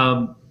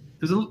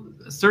 There's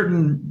a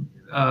certain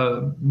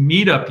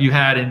meetup you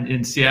had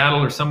in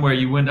Seattle or somewhere.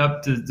 You went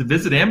up to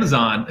visit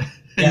Amazon.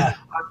 Yeah.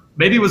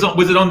 Maybe was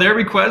it on their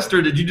request,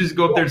 or did you just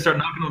go up there and start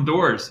knocking on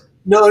doors?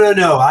 No.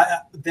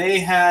 They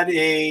had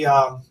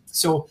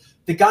so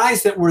the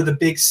guys that were the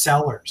big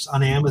sellers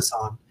on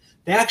Amazon,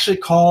 they actually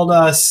called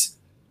us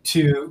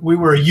we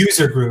were a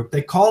user group.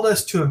 They called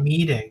us to a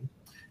meeting.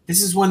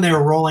 This is when they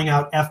were rolling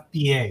out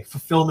FBA,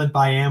 Fulfillment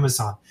by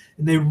Amazon.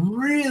 And they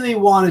really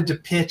wanted to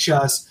pitch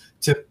us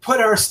to put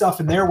our stuff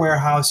in their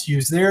warehouse,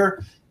 use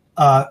their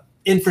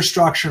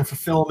infrastructure and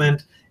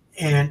fulfillment.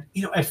 And,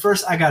 at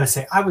first I got to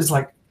say, I was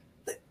like,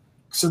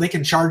 so they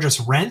can charge us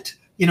rent,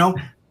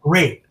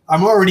 great.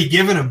 I'm already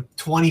giving them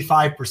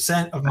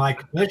 25% of my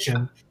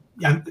commission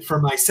for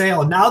my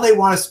sale. And now they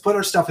want us to put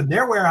our stuff in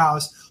their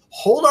warehouse,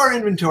 hold our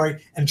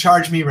inventory, and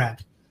charge me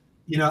rent.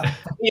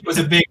 It was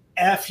a big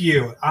F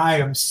you. I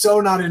am so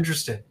not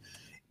interested.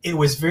 It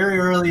was very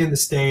early in the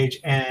stage,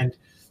 and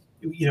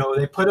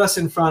they put us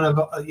in front of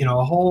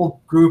a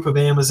whole group of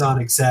Amazon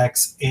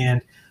execs,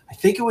 and I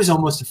think it was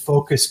almost a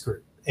focus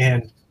group.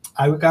 And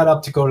I got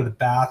up to go to the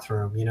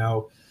bathroom,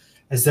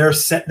 as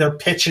they're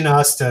pitching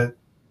us to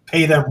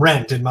pay them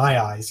rent in my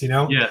eyes,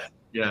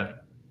 Yeah.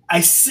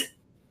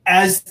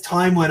 As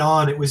time went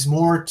on, it was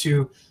more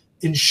to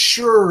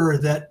ensure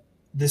that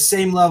the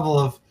same level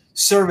of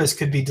service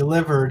could be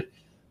delivered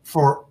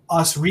for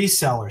us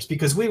resellers,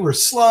 because we were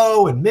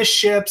slow and missed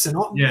ships and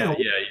all. We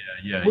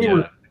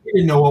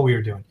didn't know what we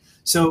were doing.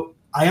 So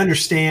I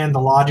understand the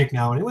logic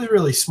now, and it was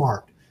really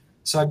smart.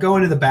 So I go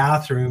into the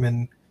bathroom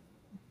and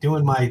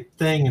doing my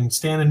thing, and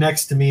standing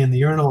next to me in the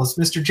urinal is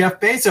Mr. Jeff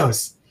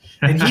Bezos.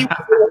 And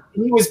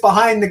he was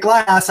behind the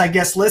glass, I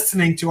guess,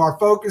 listening to our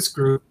focus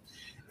group,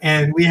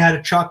 and we had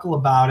a chuckle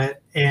about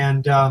it.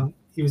 And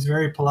he was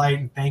very polite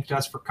and thanked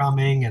us for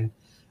coming, and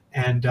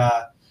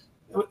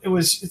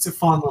it's a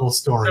fun little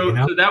story. So, you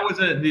know? so that was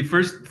the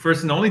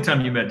first and only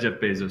time you met Jeff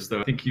Bezos,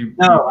 though. I think you.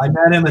 No, I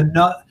met him, and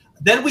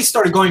then we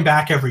started going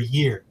back every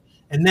year.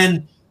 And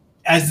then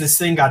as this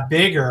thing got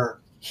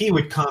bigger, he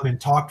would come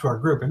and talk to our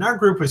group. And our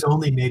group was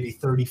only maybe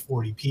 30,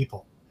 40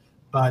 people.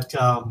 But,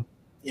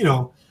 you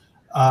know.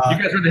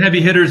 You guys were the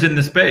heavy hitters in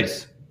the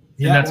space.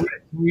 Yeah,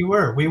 we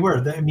were.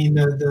 I mean,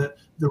 the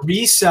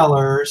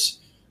resellers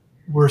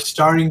were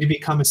starting to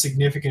become a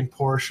significant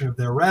portion of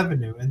their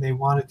revenue, and they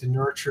wanted to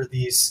nurture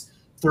these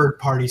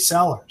third-party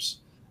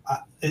sellers.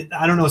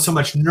 I don't know so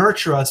much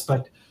nurture us,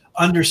 but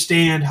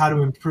understand how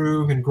to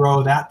improve and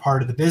grow that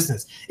part of the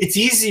business. It's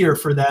easier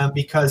for them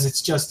because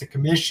it's just a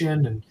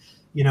commission, and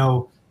you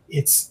know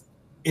it's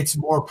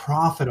more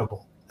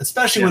profitable,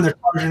 especially when they're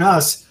charging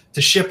us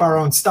to ship our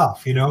own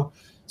stuff. You know,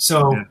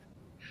 so. Yeah.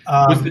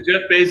 Was the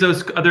Jeff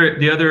Bezos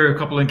the other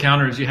couple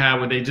encounters you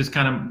had, were they just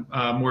kind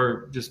of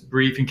more just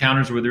brief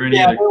encounters? Were there any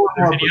other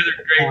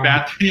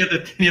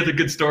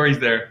good stories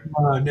there?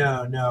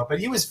 No. But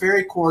he was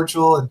very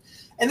cordial,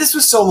 and this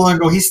was so long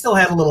ago. He still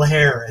had a little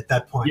hair at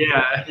that point.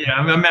 Yeah.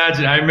 I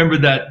imagine. I remember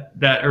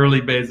that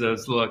early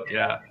Bezos look.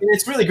 Yeah. And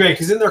it's really great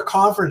because in their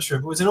conference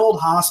room, it was an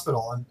old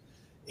hospital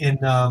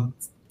in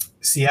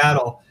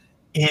Seattle,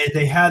 and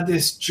they had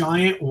this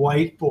giant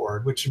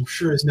whiteboard, which I'm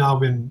sure has now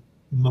been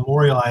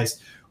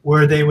memorialized,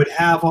 where they would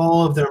have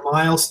all of their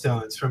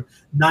milestones from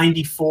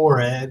 94,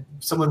 and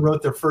someone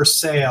wrote their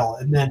first sale,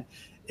 and then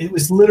it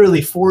was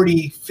literally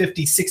 40,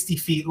 50, 60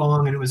 feet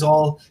long, and it was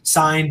all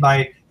signed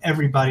by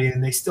everybody,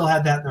 and they still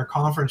had that in their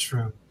conference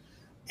room.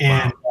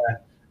 And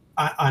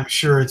I'm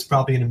sure it's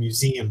probably in a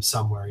museum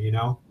somewhere, you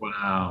know?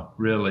 Wow,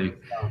 really?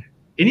 Wow.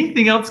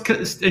 Anything else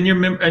come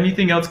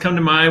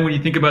to mind when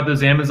you think about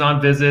those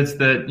Amazon visits?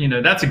 That, you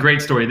know, that's a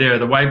great story there.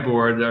 The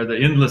whiteboard, or the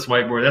endless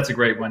whiteboard, that's a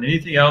great one.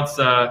 Anything else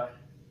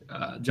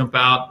jump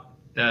out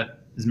that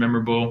is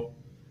memorable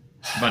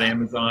about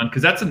Amazon?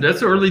 Because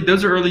those are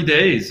early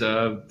days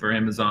for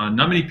Amazon.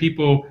 Not many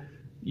people,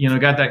 you know,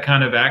 got that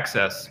kind of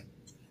access.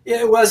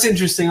 Yeah, it was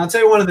interesting. I'll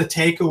tell you one of the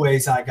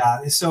takeaways I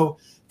got. So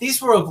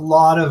these were a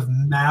lot of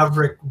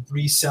maverick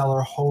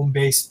reseller,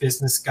 home-based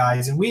business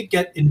guys, and we'd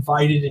get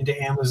invited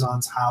into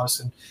Amazon's house,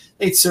 and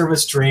they'd serve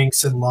us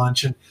drinks and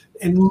lunch, and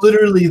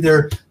literally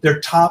their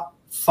top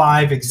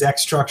 5 exec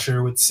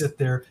structure would sit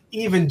there,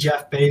 even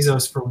Jeff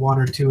Bezos for 1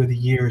 or 2 of the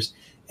years.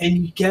 And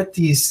you get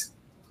these,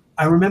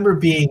 I remember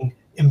being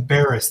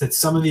embarrassed that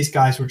some of these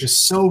guys were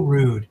just so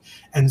rude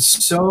and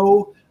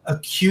so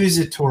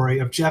accusatory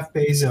of Jeff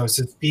Bezos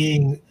as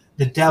being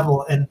the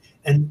devil. And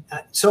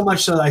so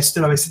much so that I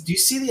stood up, I said, do you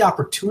see the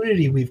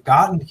opportunity we've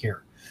gotten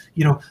here?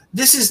 You know,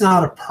 this is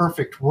not a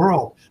perfect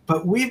world,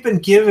 but we've been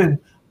given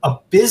a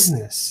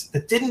business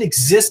that didn't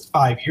exist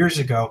 5 years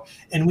ago,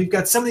 and we've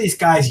got some of these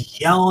guys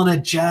yelling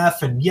at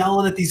Jeff and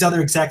yelling at these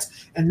other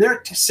execs, and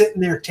they're sitting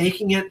there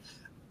taking it.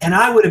 And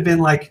I would have been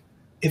like,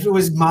 if it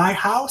was my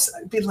house,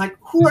 I'd be like,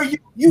 who are you?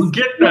 You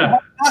get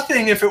that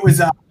nothing if it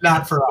was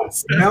not for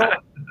us, you know?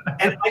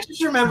 And I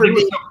just remember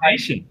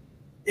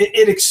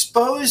it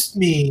exposed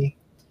me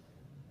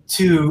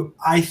to,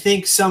 I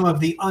think, some of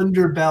the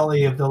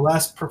underbelly of the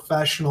less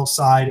professional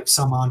side of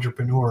some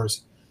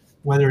entrepreneurs,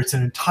 whether it's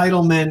an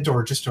entitlement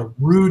or just a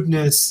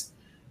rudeness,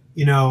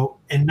 you know,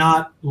 and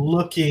not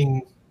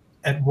looking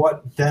at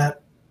what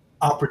that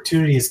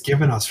opportunity has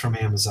given us from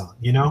Amazon,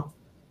 you know?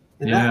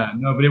 But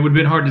it would have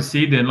been hard to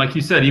see then. Like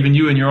you said, even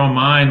you in your own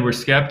mind were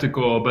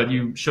skeptical, but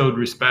you showed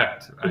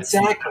respect.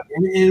 Exactly.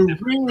 And it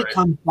really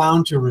comes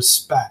down to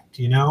respect,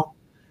 you know?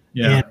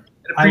 Yeah. And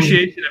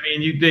appreciation. I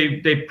mean,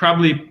 they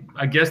probably,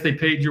 I guess they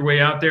paid your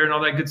way out there and all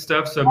that good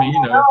stuff. So, I mean,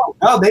 you know.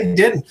 No, they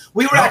didn't.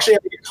 We were actually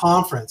having a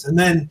conference, and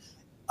then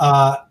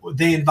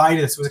they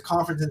invited us. It was a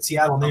conference in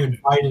Seattle, and they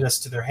invited us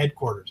to their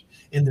headquarters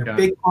in their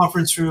big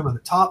conference room on the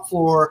top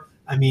floor.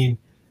 I mean,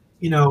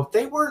 you know,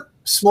 they weren't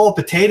small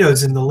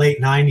potatoes in the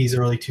late 90s,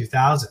 early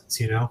 2000s,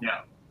 you know?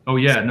 Yeah. Oh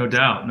yeah, no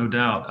doubt.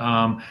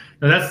 No,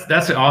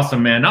 that's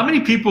awesome, man. Not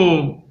many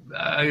people,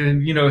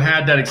 you know,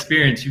 had that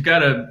experience. You got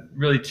to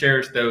really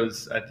cherish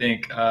those. I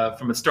think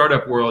from a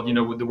startup world, you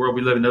know, with the world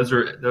we live in, those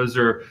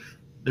are.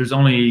 There's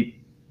only,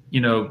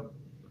 you know,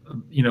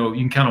 you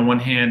can count on one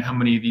hand how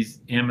many of these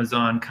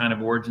Amazon kind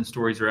of origin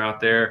stories are out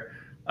there.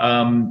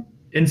 And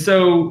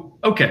so,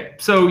 okay,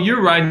 so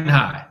you're riding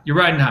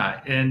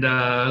high, and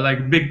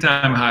like big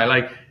time high,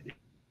 like.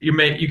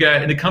 You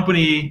got in the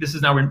company. This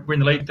is now we're in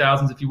the late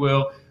 2000s, if you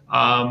will,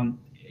 and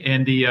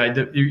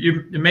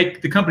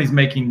the company's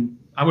making,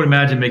 I would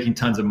imagine, making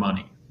tons of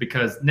money,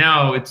 because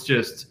now it's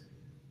just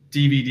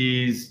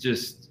DVDs.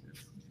 Just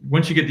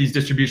once you get these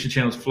distribution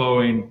channels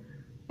flowing,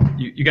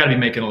 you got to be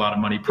making a lot of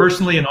money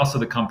personally, and also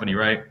the company,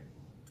 right?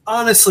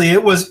 Honestly,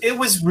 it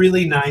was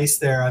really nice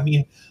there. I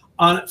mean,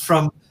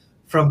 from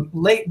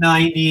late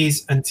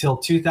 90s until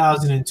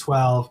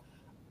 2012,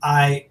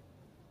 I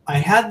I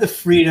had the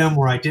freedom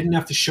where I didn't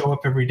have to show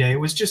up every day. It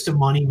was just a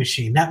money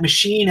machine. That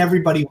machine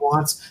everybody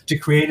wants to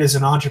create as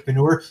an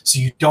entrepreneur, so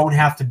you don't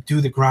have to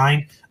do the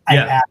grind. I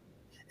had it.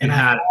 And I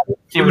had it.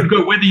 It would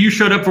go whether you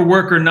showed up for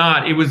work or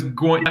not. It was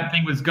going. That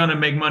thing was gonna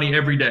make money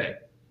every day.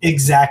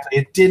 Exactly.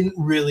 It didn't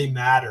really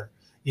matter.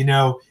 You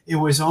know, it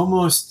was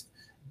almost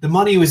the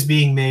money was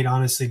being made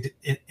honestly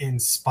in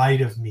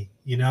spite of me.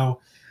 You know,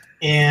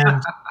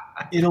 and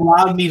it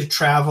allowed me to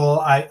travel.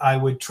 I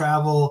would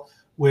travel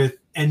with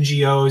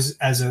NGOs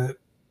as a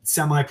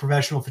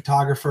semi-professional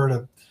photographer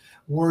to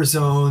war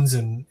zones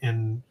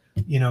and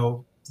you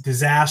know,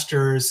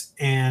 disasters,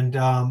 and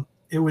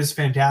it was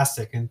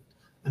fantastic. And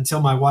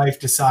until my wife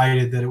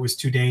decided that it was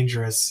too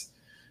dangerous.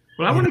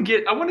 Well, I want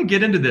to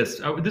get into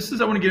this. I want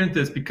to get into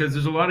this because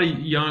there's a lot of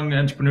young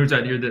entrepreneurs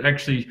out here that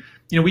actually,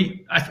 you know,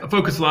 I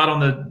focus a lot on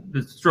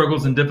the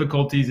struggles and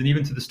difficulties, and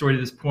even to the story to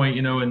this point,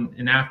 you know,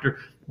 and after.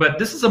 But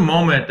this is a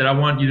moment that I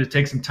want you to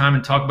take some time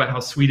and talk about how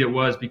sweet it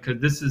was, because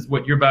this is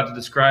what you're about to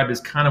describe is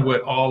kind of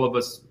what all of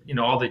us, you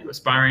know, all the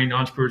aspiring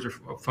entrepreneurs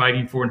are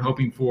fighting for and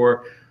hoping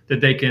for,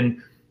 that they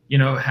can, you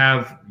know,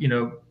 have, you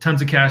know,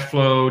 tons of cash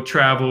flow,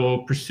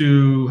 travel,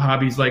 pursue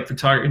hobbies like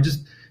photography, and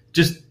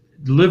just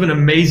live an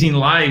amazing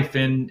life.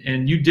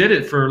 And you did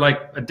it for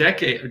like a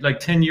decade, like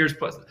 10 years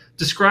plus.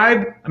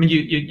 Describe, I mean,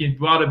 you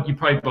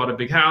probably bought a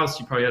big house,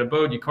 you probably had a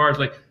boat, your cars,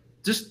 like,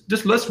 just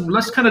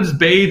let's kind of just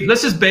bathe.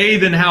 Let's just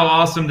bathe in how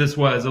awesome this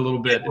was a little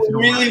bit. It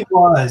really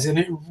was, and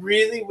it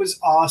really was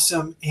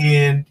awesome.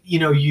 And you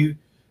know, you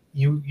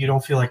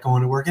don't feel like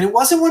going to work. And it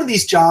wasn't one of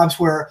these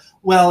jobs where,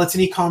 well, it's an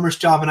e-commerce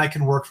job and I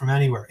can work from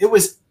anywhere. It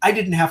was, I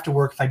didn't have to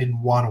work if I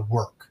didn't want to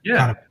work. Yeah.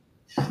 Kind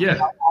of.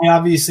 Yeah. I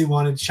obviously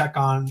wanted to check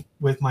on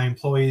with my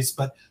employees,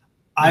 but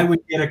I would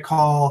get a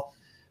call.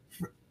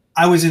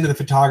 I was into the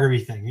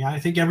photography thing. Yeah, I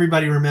think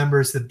everybody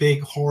remembers the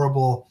big,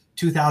 horrible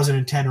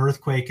 2010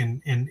 earthquake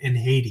in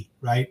Haiti,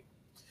 right?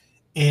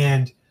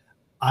 And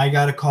I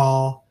got a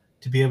call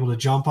to be able to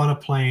jump on a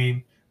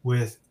plane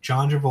with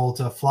John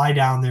Travolta, fly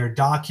down there,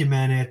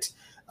 document it,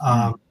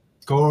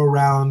 go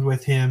around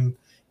with him.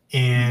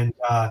 And,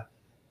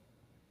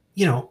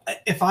 you know,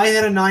 if I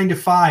had a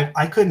 9-to-5,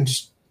 I couldn't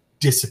just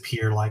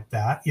disappear like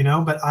that, you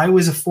know, but I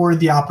was afforded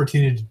the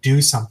opportunity to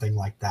do something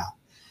like that.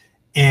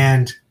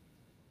 And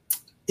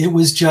it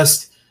was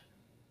just,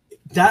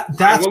 that's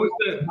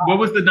what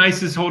was the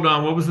nicest, hold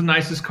on, what was the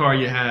nicest car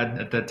you had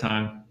at that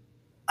time?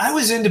 I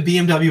was into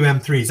BMW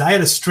M3s. I had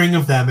a string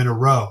of them in a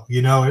row.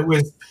 You know,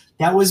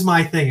 that was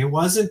my thing. It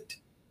wasn't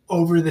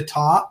over the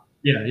top.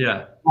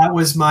 Yeah. That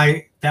was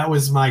my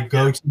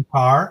go-to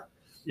car.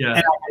 Yeah. And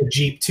I had a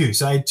Jeep too.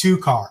 So I had two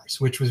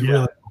cars, which was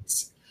really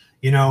nice.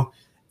 You know,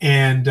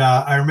 and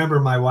I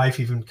remember my wife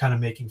even kind of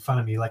making fun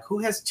of me, like, who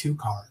has two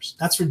cars?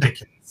 That's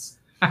ridiculous.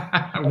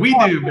 We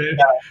do, man.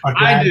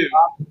 I do.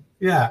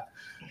 Yeah.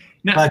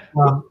 Now,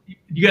 but,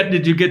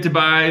 did you get to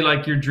buy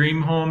like your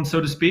dream home,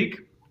 so to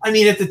speak? I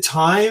mean, at the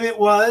time it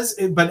was,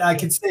 but I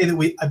could say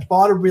that I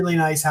bought a really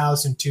nice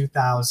house in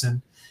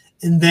 2000,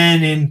 and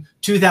then in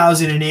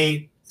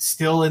 2008,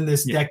 still in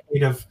this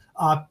decade of,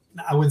 I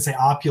wouldn't say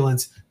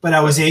opulence, but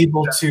I was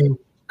able to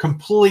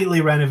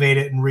completely renovate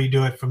it and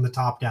redo it from the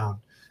top down.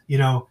 You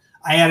know,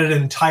 I added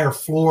an entire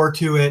floor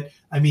to it.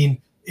 I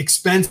mean,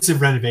 expensive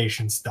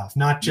renovation stuff,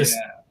 not just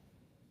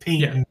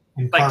paint and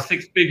like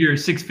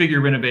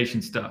six-figure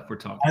renovation stuff we're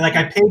talking.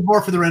 I paid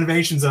more for the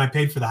renovations than I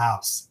paid for the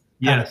house.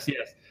 Yes.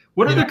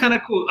 What other kind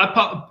of cool?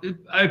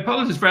 I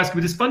apologize for asking,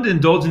 but it's fun to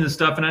indulge in this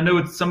stuff, and I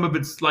know some of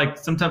it's like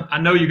sometimes I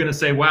know you're going to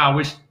say, "Wow, I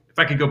wish if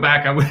I could go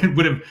back, I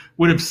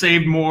would have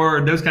saved more,"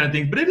 and those kind of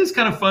things. But it is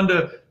kind of fun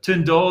to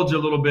indulge a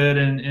little bit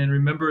and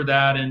remember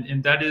that,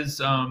 and that is.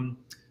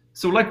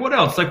 So like what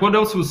else? Like what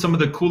else was some of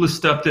the coolest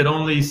stuff that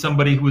only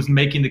somebody who was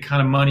making the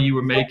kind of money you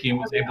were making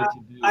was able to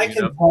do? I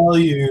can tell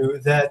you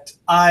that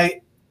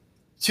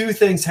two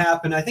things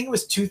happened. I think it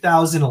was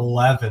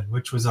 2011,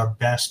 which was our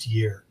best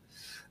year.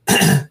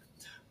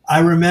 I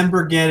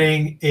remember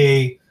getting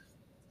a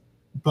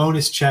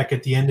bonus check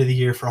at the end of the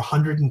year for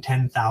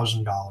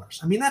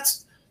 $110,000. I mean,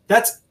 that's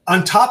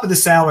on top of the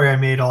salary I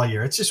made all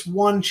year. It's just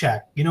one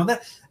check, you know,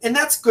 and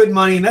that's good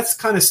money. And that's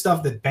kind of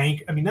stuff that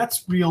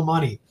that's real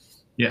money.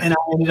 Yeah. And I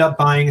ended up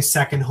buying a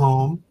second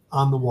home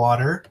on the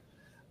water,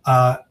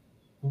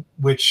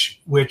 which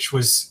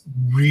was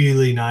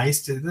really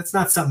nice. That's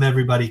not something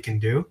everybody can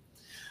do.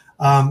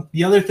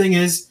 The other thing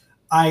is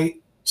I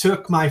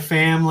took my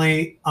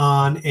family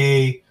on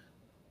a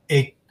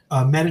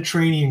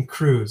Mediterranean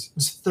cruise. It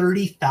was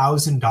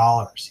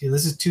 $30,000.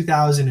 This is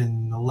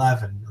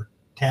 2011 or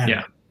 10.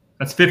 Yeah,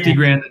 that's 50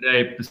 grand a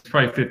day. It's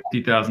probably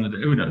 50,000 a day.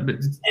 Who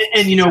knows?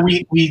 And you know,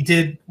 we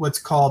did what's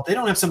called, they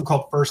don't have something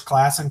called first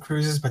class on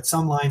cruises, but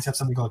some lines have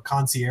something called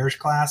concierge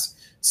class.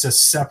 It's a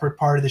separate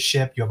part of the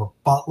ship. You have a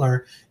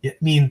butler. I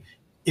mean,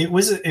 it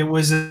was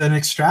an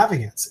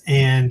extravagance,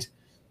 and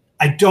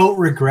I don't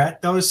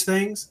regret those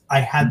things. I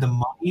had the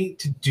money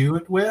to do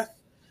it with.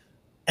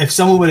 If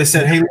someone would have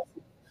said, "Hey,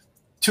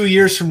 2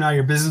 years from now,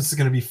 your business is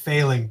going to be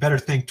failing. Better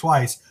think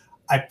twice,"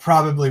 I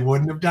probably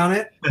wouldn't have done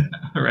it.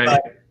 Right.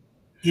 But,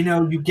 you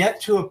know, you get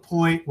to a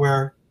point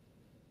where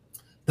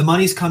the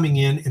money's coming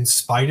in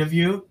spite of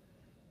you,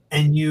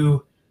 and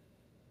you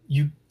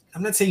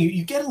I'm not saying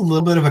you get a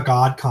little bit of a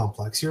God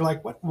complex. You're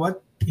like, what,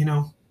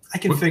 I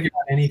can figure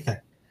out anything.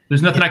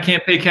 There's nothing I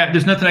can't pay cash.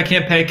 There's nothing I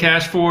can't pay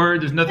cash for.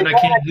 There's nothing I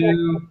can't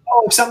do.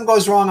 Oh, if something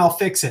goes wrong, I'll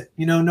fix it.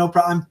 No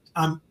problem.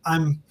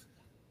 I'm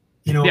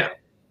Yeah.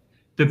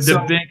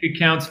 The bank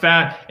account's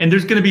fat, and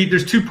there's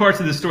two parts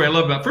of the story I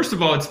love about. First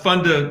of all, it's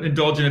fun to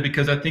indulge in it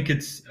because I think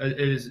it's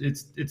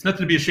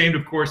nothing to be ashamed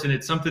of, course, and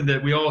it's something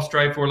that we all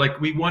strive for. Like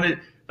we want it,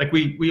 like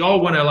we all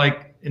want to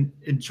like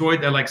enjoy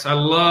that. Like, so I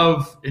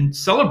love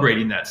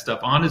celebrating that stuff,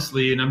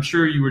 honestly. And I'm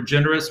sure you were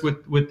generous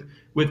with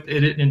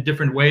it in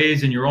different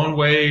ways, in your own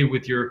way,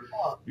 with your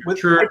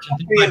church and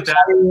things like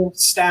that.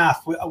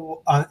 Staff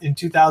in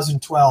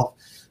 2012,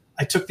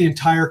 I took the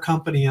entire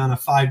company on a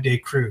 5-day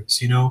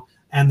cruise.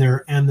 And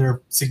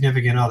their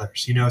significant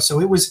others,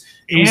 so it was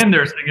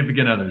their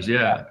significant others,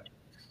 yeah.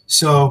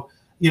 So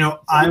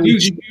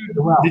did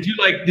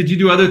you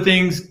do other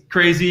things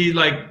crazy?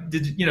 Like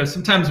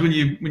sometimes when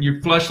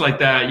you're flush like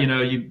that,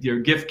 you're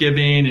gift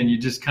giving, and you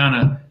just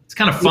it's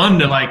kind of fun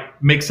to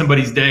like make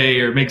somebody's day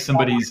or make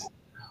somebody's.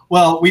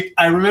 Well,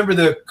 I remember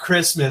the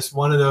Christmas,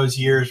 one of those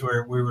years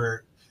where we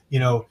were,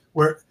 I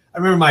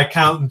remember my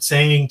accountant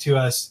saying to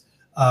us,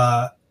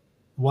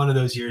 one of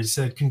those years, he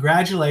said,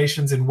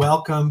 "Congratulations and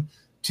welcome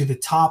to the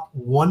top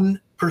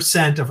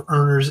 1% of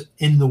earners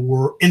in the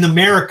world, in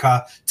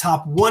America,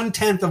 top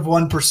 1/10 of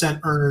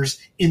 1% earners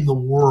in the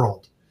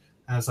world."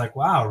 And I was like,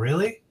 wow,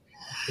 really?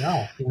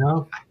 Yeah,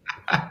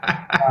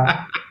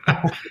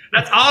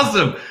 That's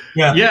awesome.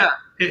 Yeah.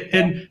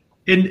 And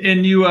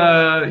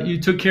you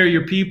took care of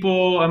your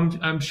people,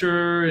 I'm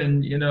sure,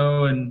 and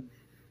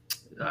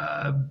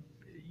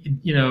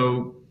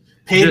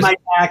paid my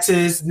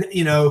taxes,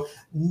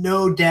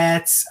 no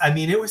debts. I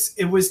mean, it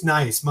was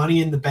nice,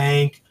 money in the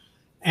bank.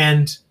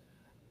 And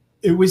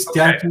it was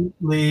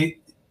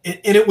definitely, and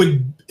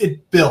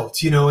it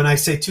built, and I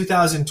say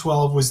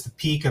 2012 was the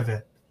peak of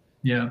it.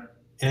 Yeah.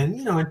 And,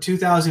 in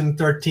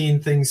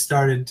 2013, things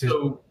started to.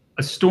 So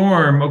a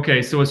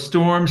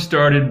storm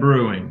started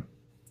brewing.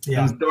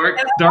 Yeah.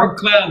 Dark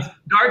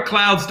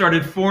clouds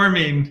started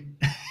forming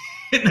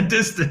in the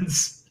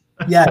distance.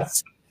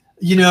 Yes.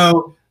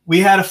 We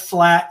had a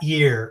flat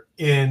year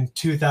in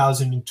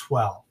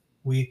 2012.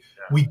 We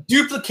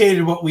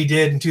duplicated what we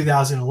did in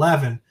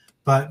 2011.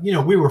 But,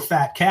 we were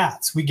fat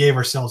cats. We gave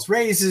ourselves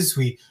raises.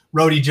 We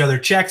wrote each other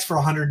checks for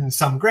 $100 and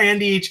some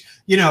grand each,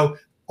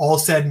 all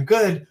said and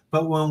good.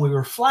 But when we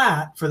were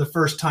flat for the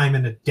first time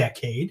in a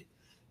decade,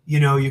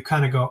 you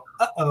kind of go,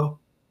 uh-oh.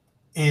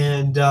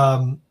 And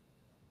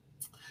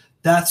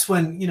that's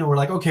when, we're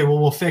like, okay, well,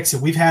 we'll fix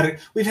it. We've had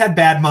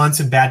bad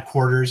months and bad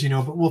quarters,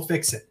 but we'll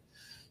fix it.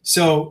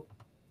 So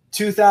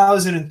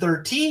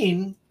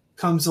 2013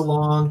 comes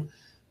along.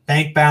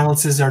 Bank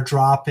balances are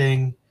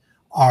dropping.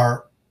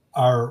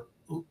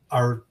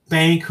 Our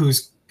bank,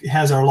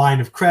 has our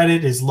line of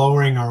credit, is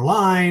lowering our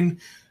line.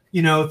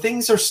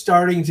 Things are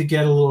starting to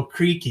get a little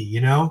creaky.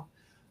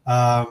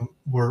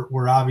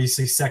 We're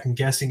obviously second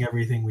guessing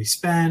everything we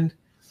spend,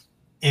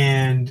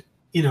 and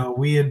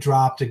we had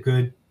dropped a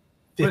good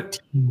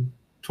 15,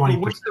 20%.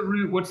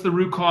 What's the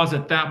root cause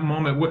at that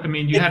moment?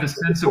 You had a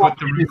sense of what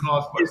the root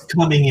cause was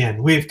coming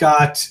in. We've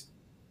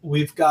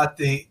got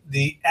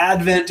the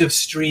advent of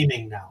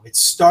streaming now. It's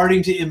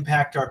starting to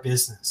impact our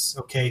business.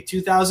 Okay,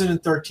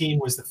 2013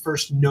 was the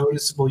first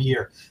noticeable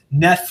year.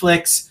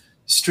 Netflix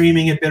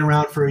streaming had been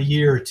around for a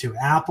year or two.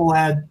 Apple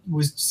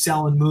was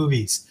selling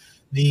movies.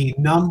 The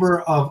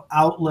number of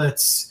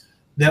outlets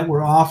that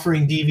were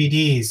offering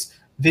DVDs,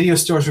 video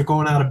stores were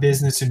going out of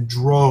business in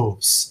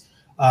droves.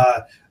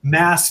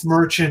 Mass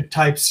merchant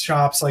type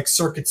shops like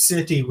Circuit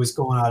City was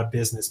going out of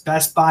business.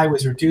 Best Buy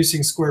was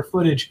reducing square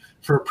footage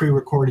for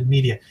pre-recorded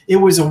media. It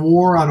was a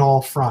war on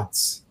all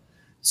fronts.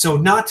 So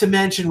not to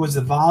mention was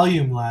the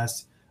volume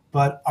less,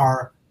 but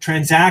our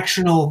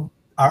transactional,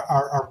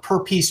 our per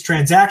piece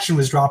transaction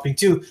was dropping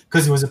too,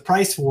 because it was a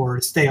price war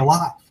to stay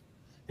alive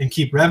and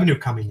keep revenue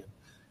coming in.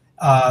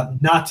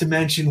 Not to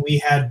mention we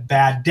had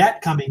bad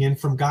debt coming in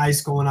from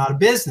guys going out of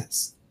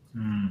business.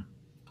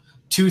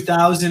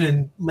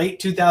 late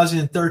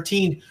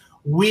 2013,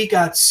 we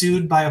got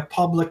sued by a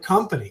public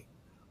company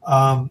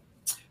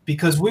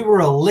because we were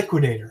a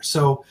liquidator.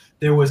 So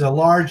there was a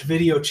large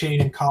video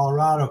chain in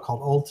Colorado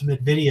called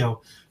Ultimate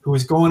Video who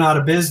was going out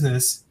of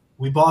business.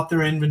 We bought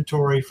their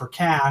inventory for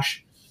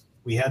cash.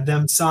 We had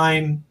them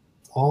sign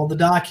all the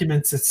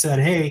documents that said,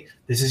 hey,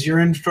 this is your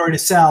inventory to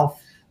sell.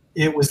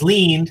 It was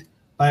liened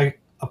by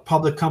a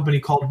public company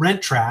called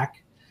RentTrack.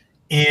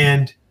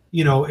 And,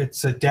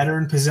 it's a debtor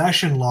in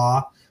possession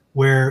law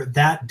where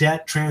that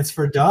debt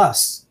transferred to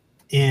us.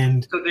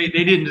 And so they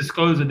didn't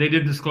disclose it. They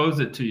didn't disclose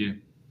it to you.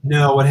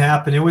 No, what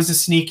happened? It was a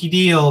sneaky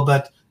deal,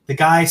 but the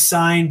guy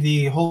signed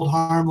the hold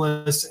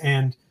harmless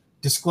and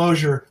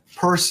disclosure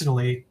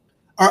personally,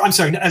 or I'm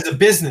sorry, as a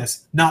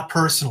business, not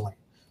personally.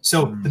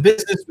 So the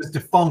business was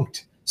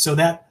defunct. So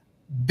that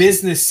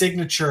business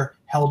signature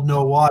held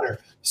no water.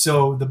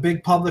 So the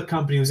big public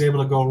company was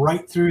able to go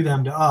right through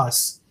them to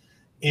us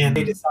and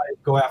they decided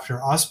to go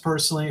after us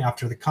personally,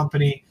 after the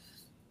company.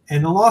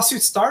 And the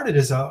lawsuit started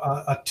as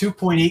a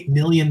 $2.8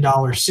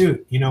 million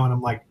suit, and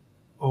I'm like,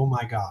 oh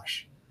my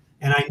gosh.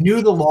 And I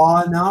knew the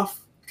law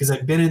enough because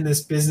I've been in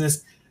this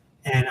business,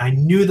 and I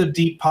knew the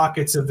deep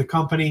pockets of the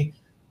company.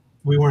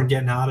 We weren't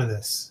getting out of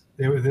this.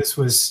 This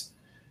was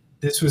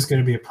going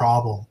to be a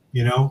problem,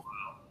 Now,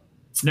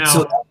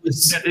 so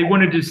they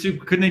wanted to sue.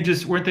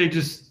 Weren't they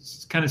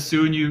just kind of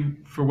suing you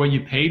for what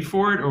you paid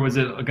for it, or was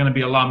it going to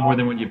be a lot more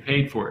than what you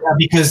paid for it? Yeah,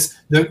 because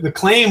the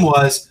claim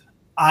was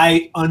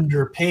I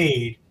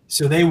underpaid,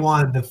 so they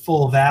wanted the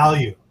full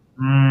value.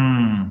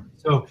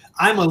 So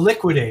I'm a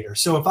liquidator.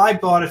 So if I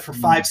bought it for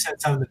 5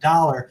 cents on the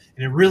dollar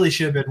and it really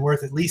should have been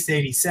worth at least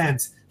 80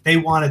 cents, they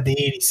wanted the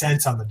 80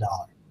 cents on the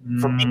dollar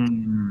from me.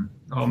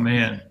 Oh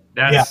man,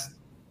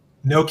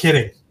 no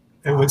kidding.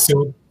 It was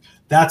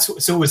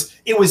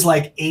it was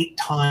like 8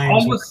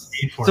 times.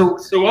 So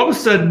all of a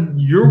sudden,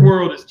 your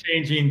world is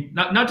changing.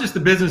 Not just the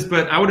business,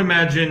 but I would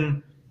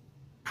imagine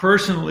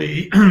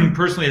personally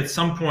at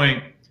some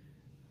point,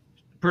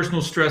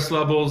 personal stress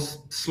levels,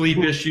 sleep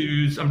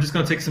issues. I'm just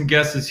going to take some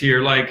guesses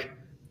here, like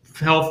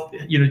health.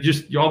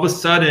 Just all of a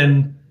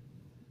sudden,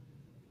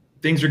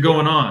 things are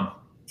going on.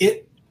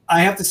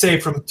 I have to say,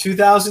 from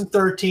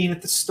 2013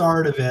 at the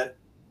start of it,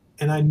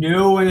 and I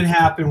knew when it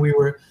happened, we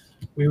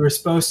were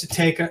supposed to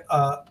take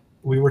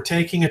we were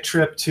taking a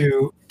trip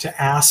to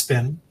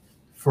Aspen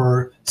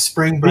for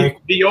spring break.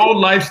 The old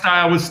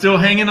lifestyle was still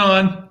hanging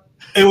on.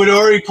 It was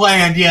already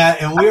planned, yeah.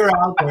 And we were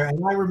out there,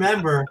 and I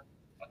remember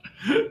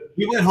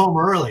we went home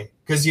early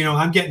because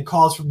I'm getting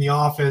calls from the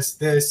office,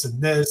 this and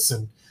this,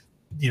 and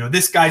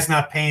this guy's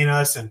not paying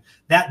us, and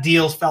that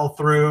deal fell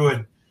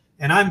through,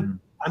 and I'm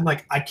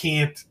like, I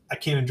can't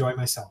enjoy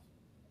myself.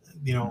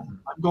 I'm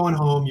going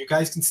home. You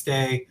guys can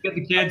stay. You got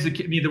the kids,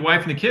 the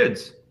wife and the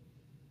kids.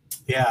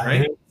 Yeah,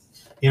 right.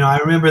 I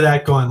remember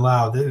that going,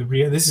 wow,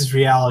 this is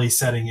reality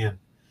setting in,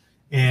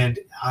 and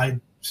I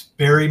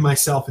bury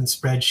myself in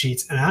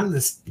spreadsheets, and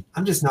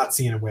I'm just not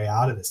seeing a way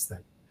out of this thing.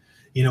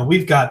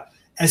 We've got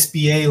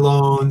SBA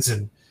loans,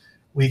 and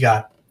we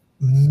got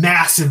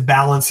massive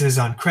balances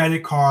on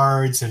credit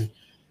cards, and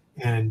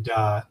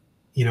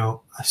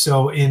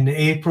so in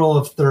April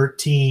of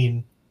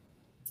 13,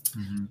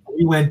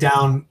 we went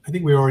down. I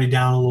think we were already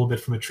down a little bit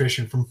from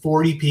attrition, from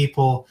 40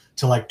 people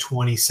to like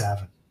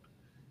 27.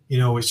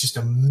 It was just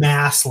a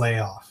mass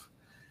layoff,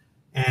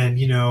 and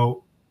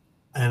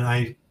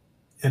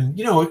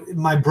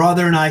my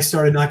brother and I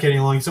started not getting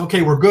along. He said,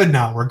 "Okay, we're good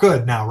now,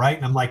 right?"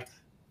 And I'm like,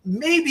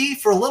 maybe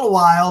for a little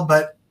while,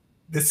 but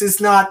this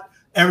is not,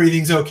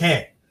 everything's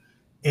okay.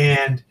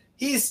 And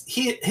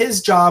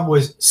his job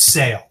was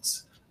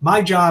sales.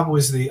 My job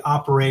was the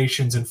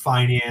operations and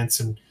finance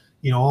and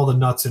all the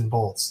nuts and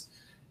bolts.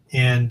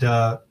 And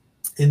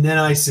then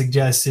I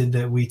suggested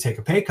that we take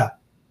a pay cut.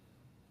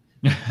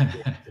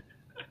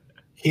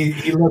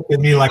 He looked at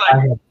me like I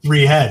had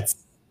 3 heads.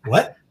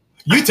 What?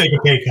 You take a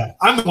pay cut.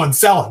 I'm the one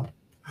selling.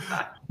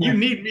 You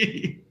need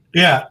me.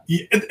 Yeah,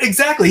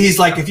 exactly. He's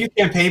like, if you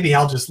can't pay me,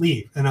 I'll just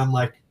leave. And I'm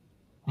like,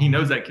 he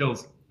knows that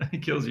kills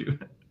you.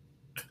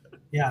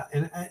 Yeah,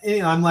 and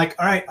I'm like,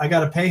 all right, I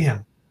got to pay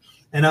him.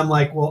 And I'm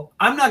like, well,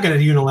 I'm not going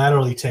to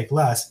unilaterally take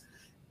less.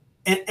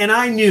 And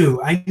I knew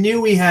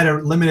we had a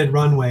limited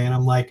runway. And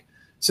I'm like,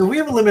 so we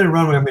have a limited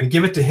runway. I'm going to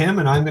give it to him,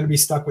 and I'm going to be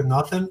stuck with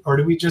nothing, or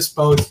do we just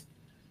both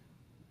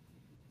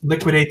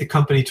liquidate the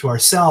company to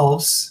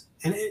ourselves?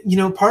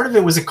 And part of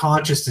it was a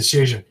conscious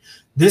decision.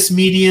 This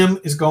medium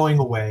is going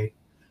away.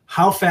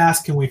 How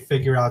fast can we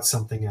figure out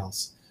something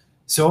else?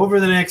 So over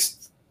the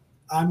next,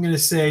 I'm going to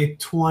say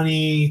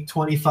 20,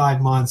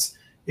 25 months,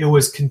 it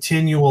was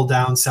continual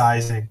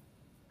downsizing.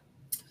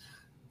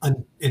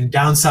 And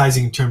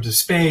downsizing in terms of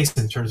space,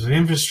 in terms of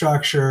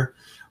infrastructure.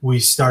 We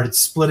started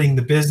splitting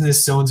the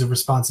business zones of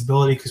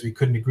responsibility because we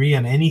couldn't agree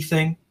on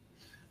anything.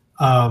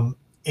 And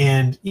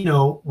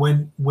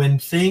when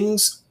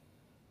things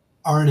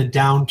are in a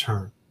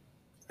downturn,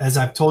 as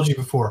I've told you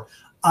before,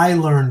 I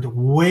learned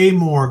way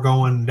more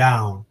going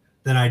down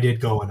than I did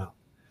going up.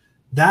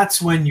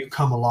 That's when you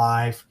come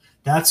alive.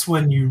 That's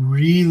when you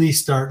really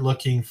start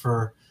looking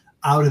for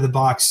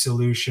out-of-the-box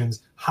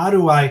solutions. How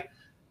do I,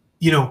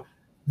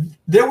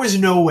 there was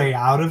no way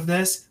out of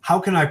this. How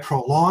can I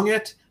prolong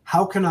it?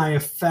 How can I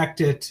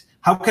affect it?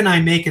 How can I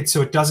make it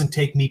so it doesn't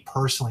take me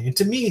personally? And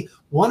to me,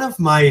 one of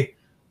my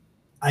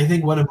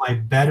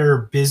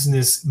better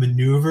business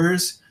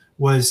maneuvers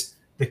was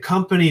the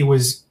company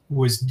was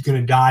going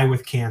to die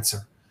with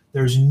cancer.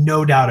 There's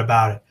no doubt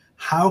about it.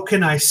 How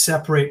can I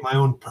separate my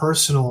own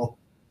personal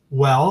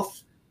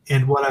wealth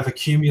and what I've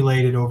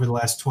accumulated over the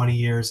last 20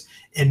 years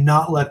and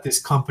not let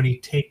this company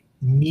take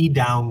me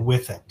down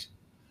with it?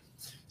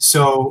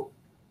 So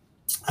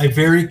I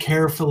very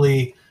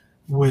carefully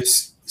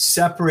was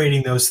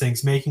separating those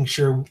things, making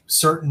sure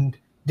certain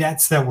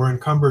debts that were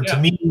encumbered to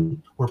me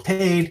were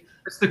paid.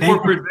 It's the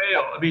corporate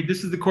veil. I mean,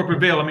 this is the corporate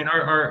veil. I mean,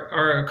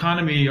 our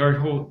economy, our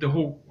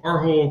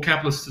whole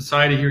capitalist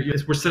society here,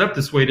 we're set up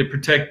this way to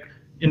protect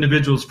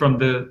individuals from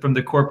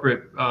the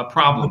corporate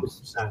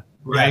problems, 100%.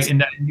 right? Yes.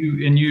 And that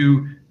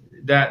you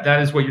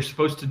that is what you're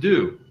supposed to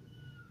do.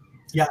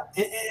 Yeah,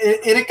 and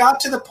it got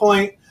to the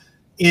point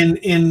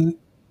in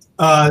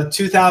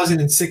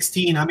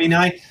 2016. I mean,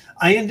 I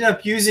ended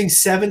up using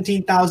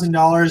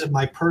 $17,000 of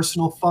my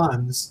personal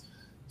funds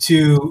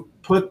to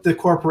put the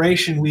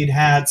corporation we'd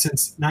had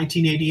since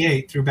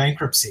 1988 through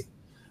bankruptcy.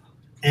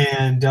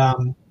 And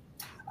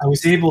I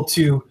was able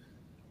to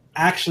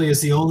actually,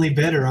 as the only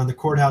bidder on the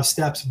courthouse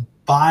steps,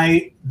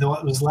 buy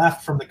what was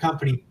left from the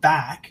company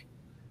back.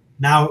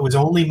 Now it was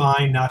only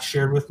mine, not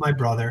shared with my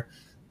brother.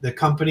 The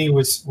company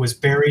was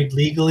buried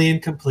legally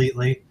and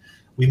completely.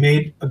 We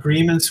made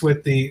agreements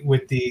with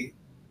the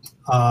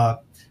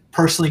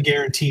personally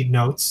guaranteed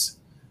notes,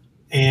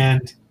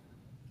 and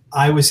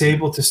I was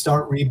able to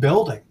start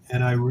rebuilding.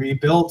 And I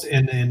rebuilt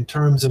in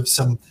terms of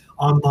some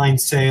online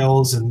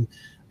sales and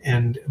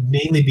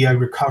mainly by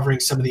recovering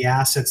some of the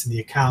assets and the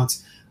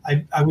accounts.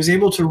 I was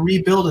able to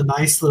rebuild a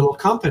nice little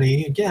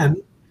company.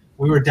 Again,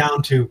 we were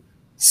down to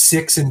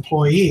 6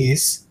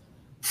 employees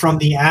from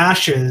the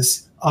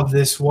ashes of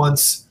this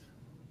once,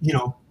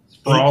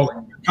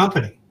 sprawling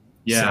company.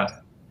 Yeah.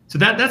 So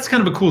that's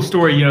kind of a cool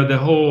story, the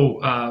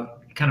whole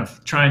kind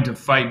of trying to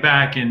fight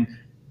back. And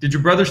did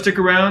your brother stick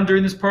around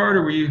during this part,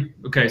 or were you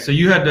okay? So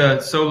you had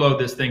to solo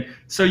this thing.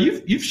 So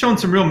you've shown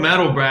some real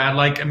mettle, Brad.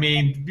 Like, I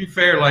mean, to be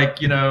fair,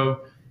 like, your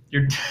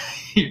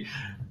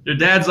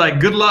dad's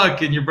like, good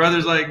luck, and your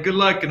brother's like, good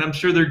luck, and I'm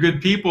sure they're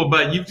good people,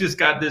 but you've just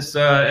got this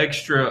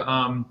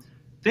extra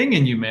thing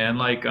in you, man.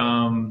 Like,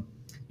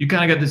 you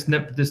kind of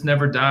got this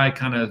never die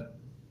kind of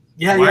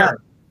yeah wire. yeah.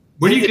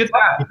 Where do you get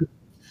that?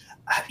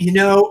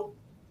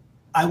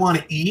 I want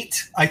to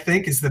eat, I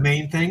think, is the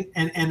main thing,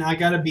 and I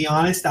got to be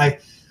honest, I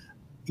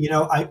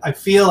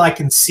feel I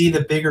can see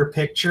the bigger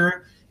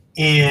picture,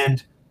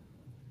 and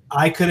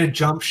I could have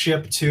jumped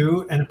ship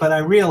too, but I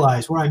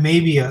realized where I may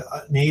be an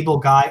able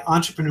guy,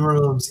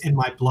 entrepreneurialism is in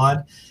my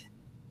blood.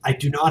 I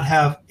do not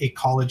have a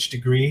college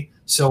degree,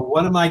 so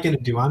what am I going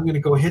to do? I'm going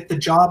to go hit the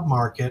job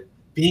market.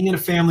 Being in a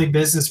family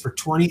business for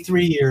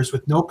 23 years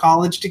with no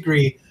college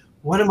degree,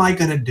 what am I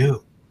going to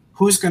do?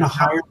 Who's going to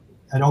hire me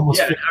at almost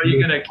 50 how are you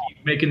going to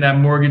keep making that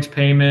mortgage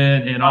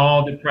payment and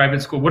all the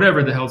private school,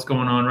 whatever the hell's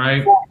going on,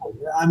 right?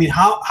 I mean,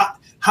 how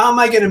am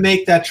I going to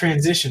make that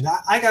transition?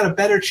 I got a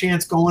better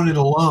chance going it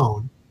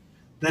alone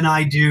than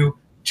I do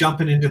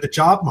jumping into the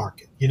job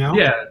market,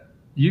 Yeah,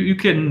 you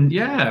can,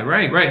 yeah,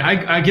 right.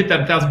 I get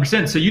that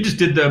 1,000%. So you just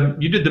did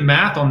the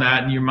math on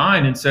that in your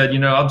mind and said,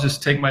 I'll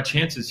just take my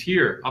chances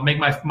here. I'll make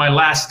my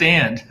last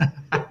stand.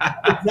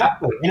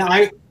 Exactly.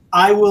 And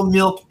I will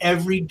milk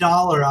every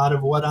dollar out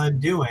of what I'm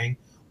doing.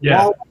 Yeah.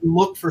 While I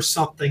look for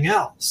something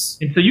else.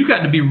 And so you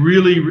got to be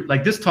really,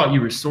 like, this taught you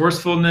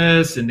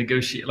resourcefulness and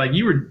negotiate. Like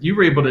you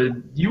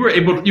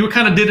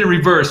kind of did it in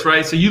reverse,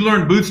 right? So you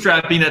learned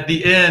bootstrapping at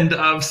the end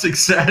of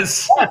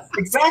success. Yes,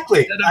 exactly.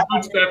 Instead of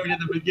bootstrapping at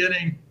the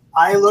beginning.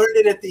 I learned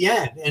it at the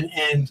end,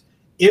 and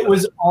it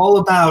was all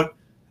about,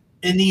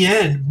 in the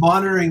end,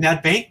 monitoring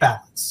that bank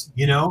balance,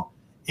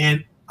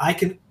 and I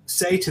can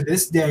say to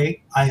this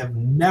day, I have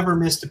never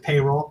missed a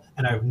payroll,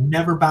 and I've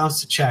never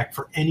bounced a check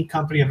for any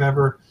company I've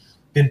ever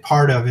been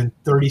part of in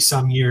 30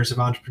 some years of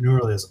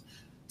entrepreneurialism.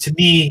 To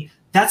me,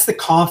 that's the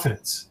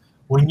confidence.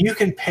 When you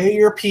can pay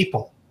your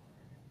people,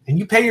 and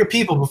you pay your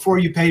people before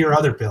you pay your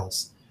other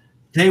bills,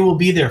 they will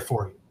be there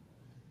for you.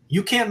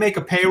 You can't make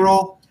a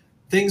payroll,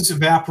 things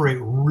evaporate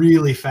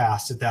really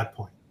fast at that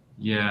point.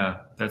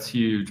 Yeah, that's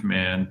huge,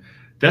 man.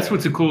 That's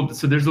what's a cool,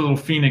 so there's a little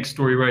Phoenix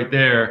story right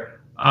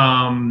there.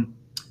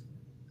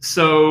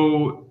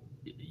 So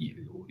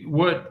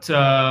what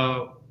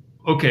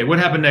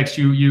happened next?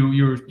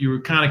 You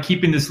were kind of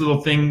keeping this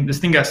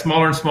thing got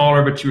smaller and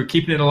smaller, but you were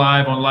keeping it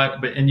alive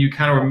and you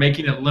kind of were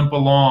making it limp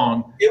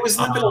along. It was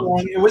limping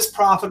along. It was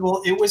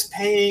profitable. It was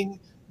paying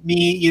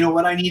me,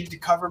 what I needed to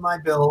cover my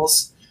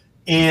bills.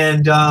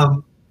 And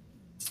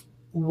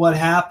what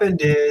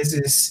happened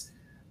is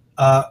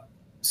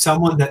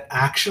someone that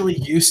actually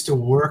used to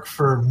work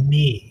for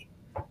me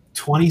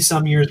 20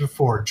 some years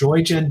before,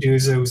 Joy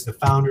Genduza, who's the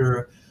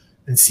founder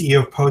and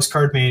CEO of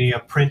Postcard Mania, a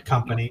print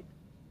company.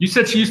 You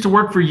said she used to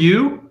work for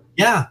you?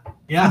 Yeah.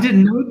 I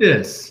didn't know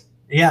this.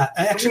 Yeah,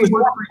 actually, it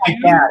was my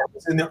dad. It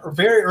was in the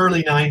very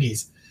early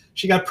 90s.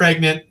 She got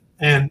pregnant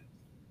and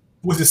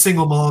was a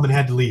single mom and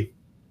had to leave.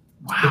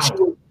 Wow. But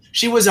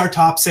she was our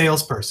top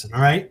salesperson,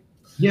 all right?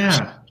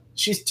 Yeah.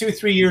 She's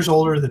 2-3 years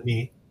older than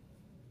me.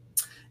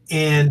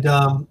 And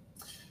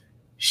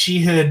she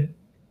had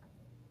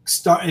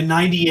in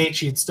 98,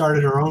 she had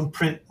started her own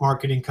print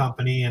marketing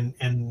company,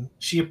 and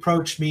she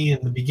approached me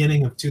in the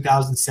beginning of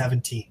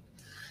 2017.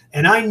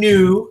 And I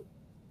knew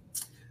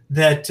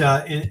that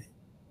in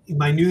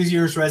my New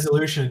Year's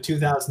resolution in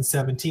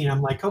 2017,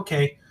 I'm like,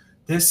 okay,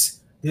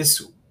 this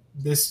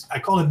I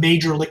call it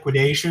Major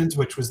Liquidations,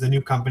 which was the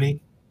new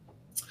company,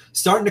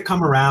 starting to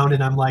come around,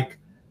 and I'm like,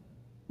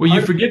 well,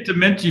 you failed to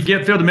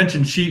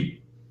mention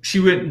she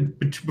went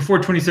before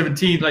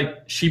 2017, like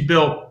she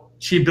built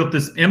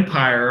this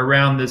empire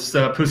around this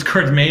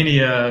Postcards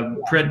Mania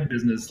print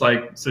business.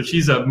 Like, so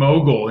she's a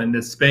mogul in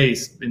this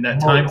space in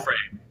that time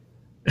frame.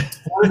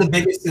 One of the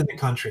biggest in the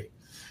country.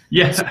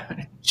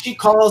 Yeah. She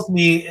calls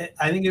me,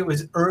 I think it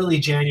was early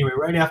January,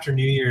 right after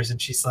New Year's,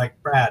 and she's like,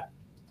 Brad,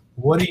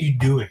 what are you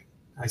doing?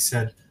 I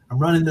said, I'm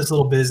running this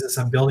little business.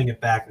 I'm building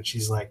it back. And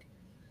she's like,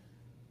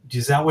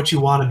 is that what you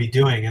want to be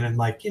doing? And I'm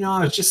like, I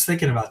was just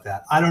thinking about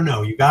that. I don't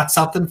know. You got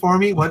something for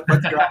me? What's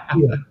your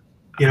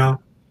idea?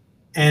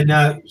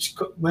 And she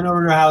went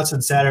over to her house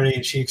on Saturday,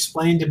 and she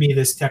explained to me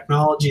this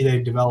technology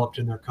they developed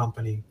in their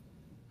company,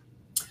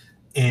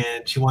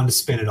 and she wanted to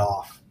spin it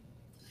off.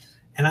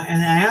 And I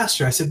asked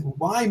her, I said,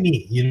 why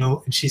me?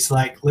 And she's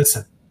like,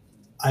 listen,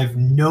 I've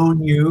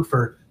known you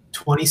for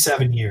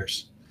 27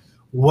 years.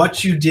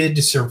 What you did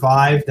to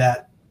survive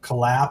that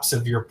collapse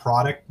of your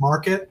product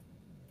market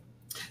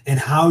and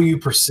how you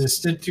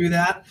persisted through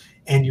that,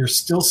 and you're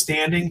still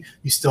standing,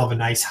 you still have a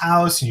nice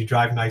house and you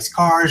drive nice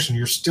cars, and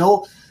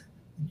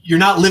you're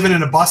not living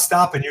in a bus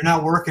stop, and you're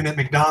not working at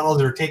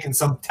McDonald's or taking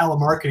some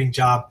telemarketing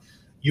job.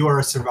 You are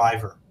a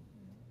survivor.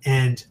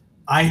 And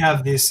I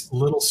have this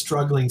little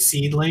struggling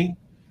seedling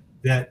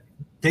that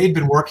they'd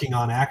been working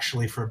on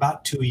actually for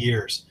about 2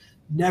 years,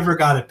 never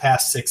got it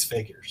past 6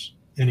 figures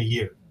in a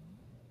year.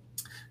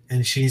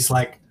 And she's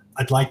like,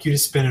 I'd like you to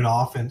spin it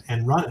off and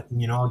run it.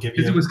 And, I'll give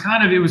you. It was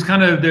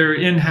kind of their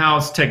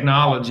in-house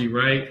technology,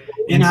 right?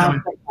 In-house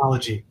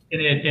technology.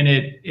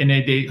 They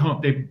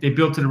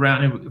built it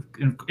around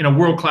in a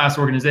world-class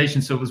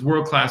organization. So it was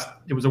world-class.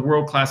 It was a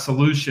world-class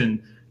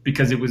solution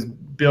because it was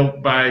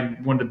built by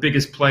one of the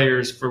biggest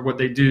players for what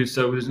they do.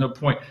 So there's no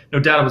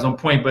doubt it was on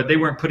point, but they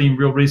weren't putting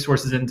real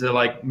resources into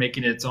like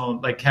making its own,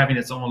 like having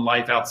its own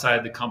life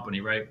outside the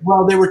company, right?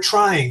 Well, they were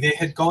trying. They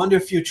had gone to a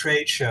few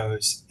trade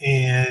shows,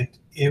 and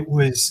it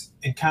was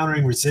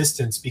encountering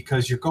resistance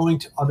because you're going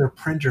to other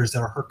printers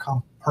that are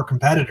her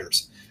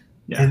competiters.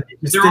 Yeah. And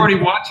they're already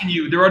watching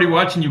you. They're already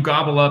watching you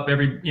gobble up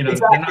every,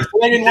 Exactly.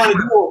 They didn't want to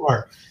do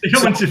more. They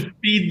don't want to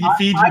feed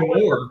you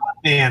more.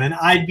 Man, and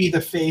I'd be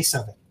the face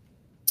of it.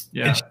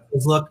 Yeah. And she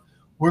says, look,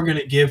 we're going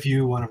to give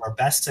you one of our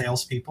best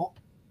salespeople,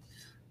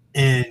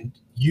 and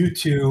you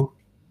two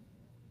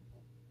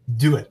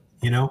do it,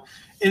 And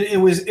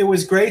it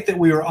was great that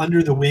we were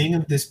under the wing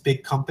of this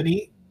big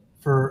company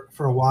for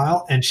a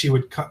while, and she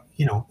would cut,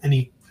 I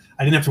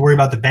didn't have to worry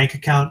about the bank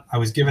account. I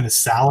was given a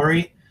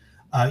salary,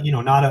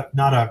 not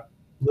a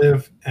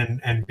live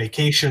and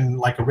vacation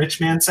like a rich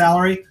man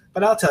salary,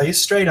 but I'll tell you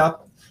straight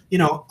up,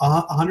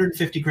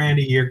 150 grand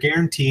a year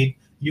guaranteed.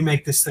 You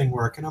make this thing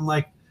work. And I'm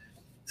like,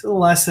 it's a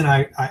little less than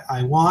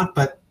I want,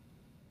 but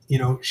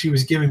she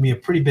was giving me a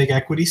pretty big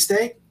equity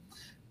stake.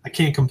 I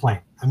can't complain.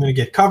 I'm going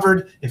to get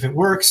covered. If it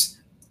works,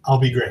 I'll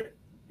be great.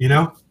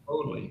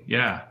 Totally.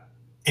 Yeah.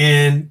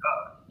 And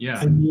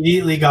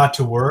immediately got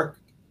to work.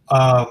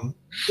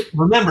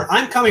 Remember,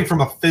 I'm coming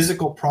from a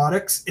physical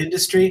products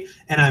industry,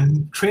 and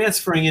I'm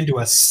transferring into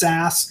a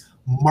SaaS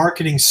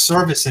marketing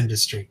service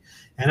industry.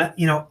 And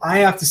I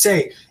have to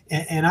say,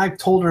 and I've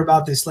told her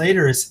about this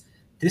later,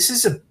 this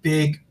is a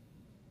big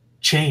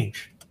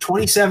change.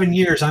 27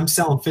 years I'm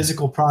selling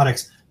physical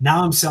products.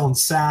 Now I'm selling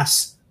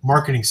SaaS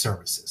marketing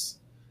services.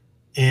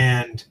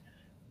 And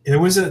there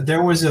was a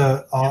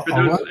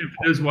for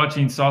those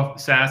watching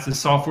SaaS is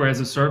software as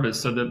a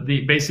service. So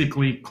the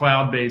basically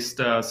cloud-based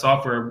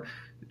software,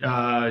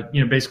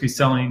 basically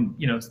selling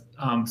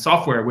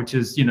software, which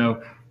is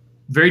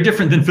very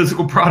different than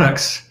physical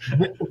products.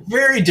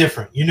 Very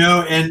different,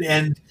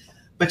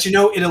 but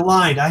it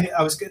aligned. I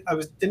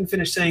didn't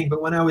finish saying,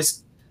 but when I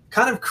was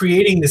kind of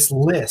creating this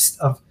list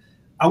of,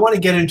 I want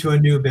to get into a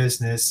new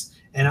business,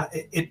 and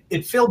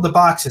it filled the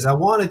boxes. I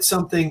wanted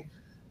something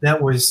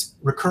that was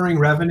recurring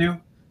revenue,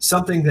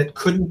 something that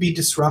couldn't be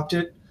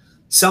disrupted,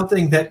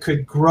 something that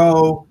could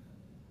grow.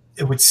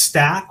 It would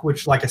stack,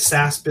 which like a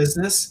SaaS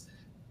business.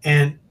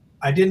 And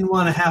I didn't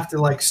want to have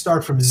to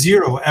start from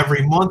zero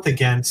every month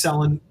again,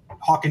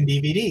 hawking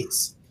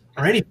DVDs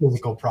or any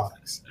physical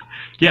products.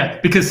 Yeah,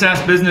 because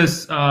SaaS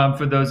business,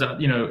 for those,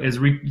 is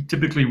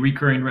typically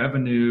recurring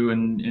revenue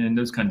and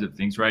those kinds of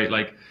things,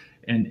 right?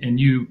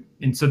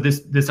 And so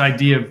this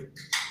idea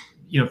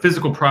of,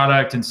 physical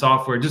product and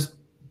software,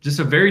 just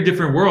a very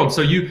different world.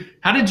 So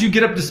how did you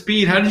get up to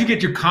speed? How did you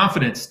get your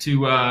confidence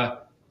to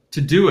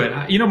do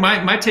it?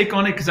 My take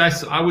on it,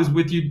 because I was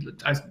with you.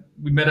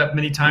 We met up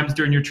many times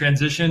during your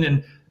transition,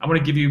 and I want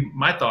to give you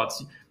my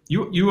thoughts.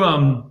 You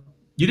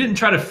didn't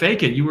try to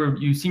fake it.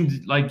 You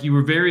seemed like you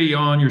were very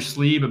on your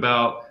sleeve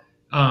about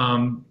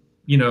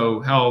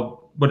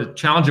what a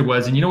challenge it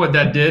was. And you know what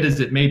that did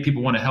is it made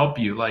people want to help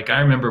you. Like I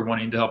remember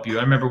wanting to help you.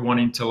 I remember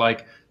wanting to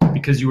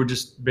because you were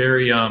just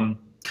very kind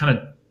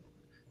of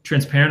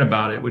transparent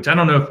about it, which I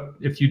don't know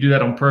if you do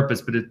that on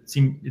purpose, but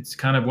it's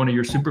kind of one of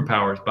your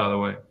superpowers, by the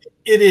way.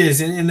 It is.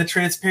 And the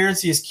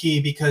transparency is key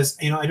because,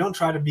 I don't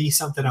try to be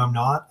something I'm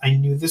not. I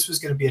knew this was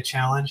going to be a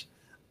challenge.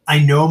 I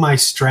know my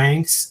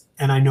strengths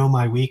and I know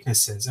my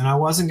weaknesses, and I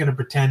wasn't going to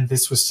pretend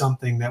this was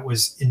something that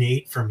was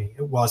innate for me.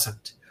 It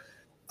wasn't.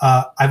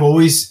 I've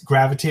always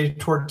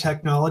gravitated toward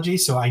technology,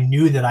 so I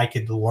knew that I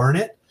could learn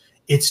it.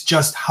 It's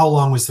just how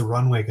long was the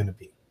runway going to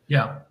be?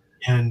 Yeah.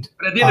 And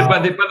but at the end by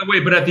the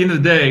end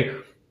of the day,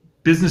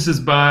 businesses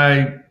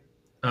buy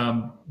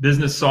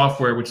business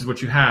software, which is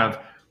what you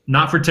have,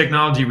 not for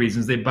technology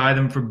reasons. They buy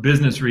them for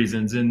business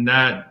reasons. And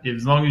that,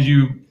 as long as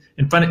you,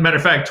 and matter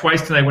of fact,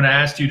 twice tonight when I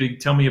asked you to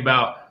tell me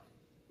about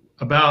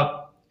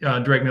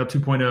Direct Mail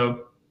 2.0,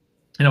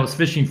 and I was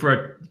fishing for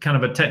a kind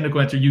of a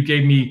technical answer, you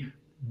gave me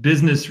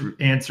business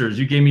answers.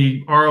 You gave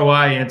me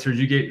ROI answers.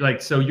 You gave,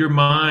 like, so your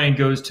mind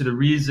goes to the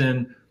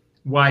reason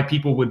why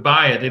people would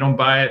buy it. They don't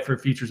buy it for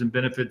features and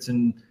benefits,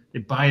 and they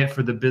buy it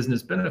for the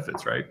business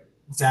benefits, right?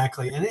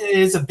 Exactly. And it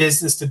is a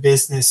business to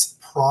business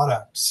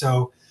product.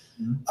 So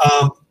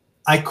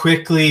I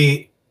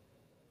quickly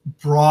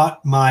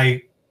brought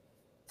my,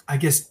 I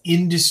guess,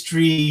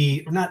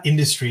 industry, not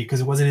industry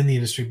because it wasn't in the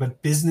industry,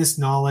 but business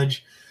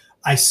knowledge.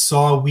 I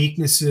saw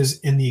weaknesses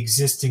in the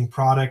existing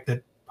product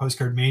that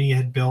Postcard Mania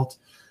had built.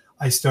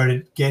 I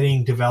started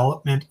getting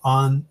development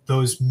on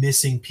those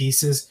missing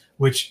pieces,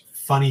 which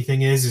funny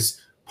thing is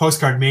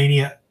Postcard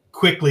Mania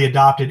quickly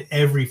adopted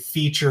every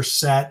feature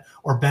set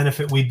or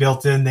benefit we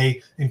built in.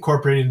 They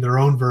incorporated in their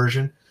own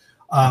version.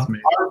 Our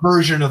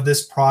version of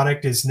this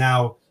product is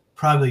now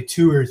probably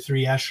 2 or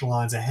 3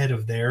 echelons ahead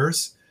of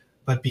theirs,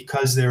 but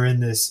because they're in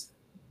this,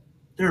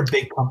 they're a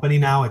big company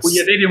now. It's, well,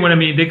 yeah, they didn't want. I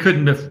mean, they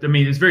couldn't. I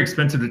mean, it's very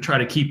expensive to try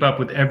to keep up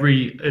with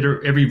every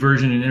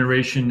version and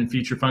iteration and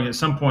feature function. At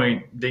some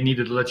point, they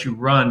needed to let you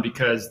run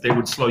because they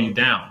would slow you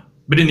down.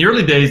 But in the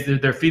early days,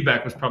 their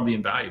feedback was probably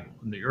invaluable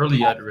in the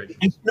early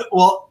iterations.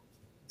 Well,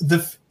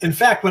 in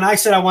fact, when I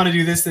said I want to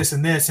do this, this,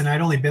 and this, and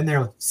I'd only been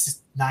there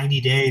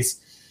 90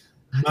 days,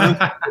 most of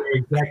the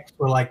execs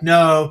were like,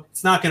 "No,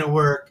 it's not going to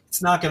work.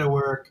 It's not going to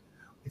work.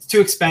 It's too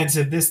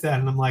expensive. This, that,"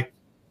 and I'm like.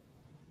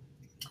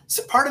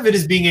 So part of it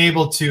is being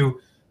able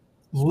to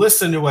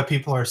listen to what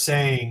people are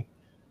saying,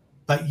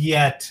 but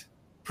yet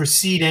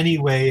proceed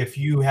anyway if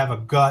you have a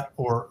gut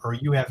or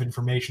you have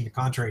information to the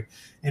contrary.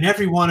 And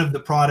every one of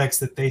the products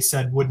that they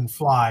said wouldn't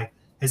fly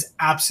has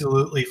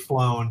absolutely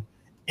flown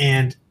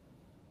and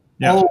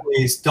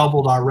always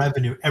doubled our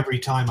revenue every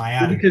time I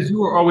added. Because you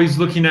were always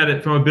looking at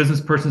it from a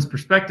business person's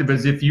perspective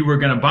as if you were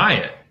going to buy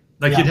it.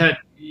 Like it had,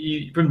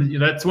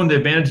 that's one of the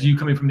advantages of you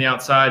coming from the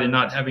outside and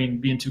not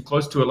being too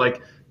close to it.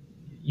 Like,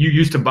 you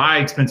used to buy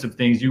expensive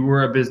things. You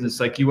were a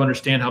business, like you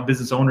understand how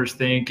business owners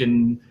think,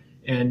 and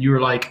you were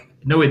like,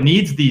 no, it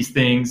needs these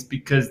things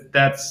because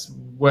that's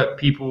what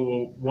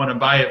people want to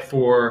buy it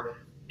for.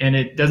 And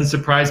it doesn't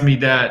surprise me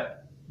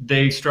that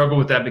they struggle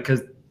with that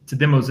because to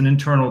them it was an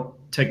internal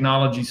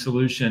technology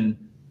solution,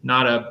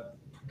 not a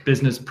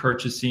business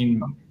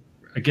purchasing.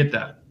 I get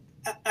that.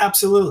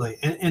 Absolutely.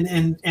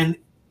 And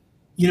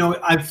you know,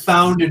 I've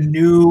found a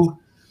new,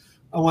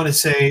 I want to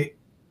say,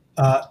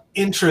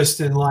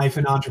 interest in life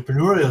and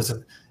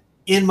entrepreneurialism.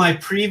 In my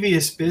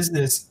previous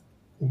business,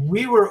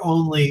 we were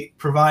only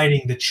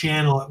providing the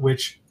channel at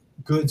which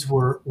goods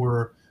were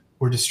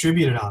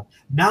distributed on.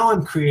 Now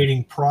I'm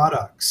creating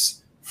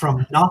products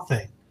from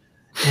nothing,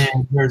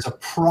 and there's a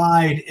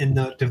pride in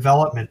the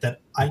development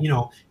that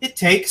it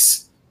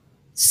takes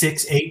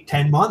 6, 8,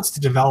 10 months to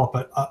develop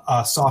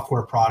a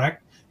software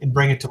product and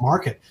bring it to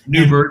market.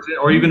 New version,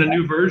 or even a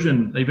new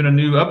version, even a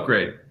new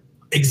upgrade.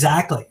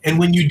 Exactly. And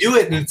when you do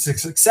it and it's a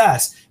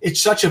success, it's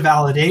such a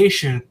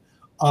validation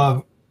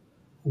of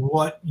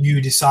what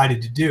you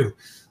decided to do.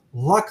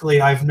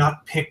 Luckily, I've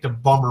not picked a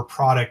bummer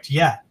product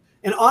yet.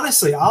 And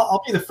honestly,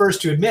 I'll be the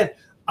first to admit,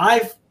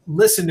 I've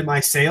listened to my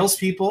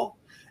salespeople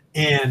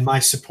and my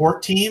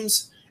support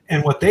teams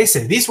and what they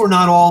say. These were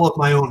not all of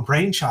my own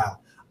brainchild.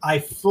 I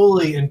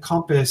fully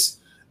encompass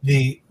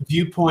the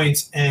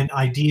viewpoints and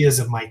ideas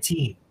of my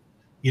team.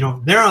 You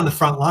know, they're on the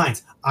front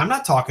lines. I'm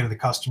not talking to the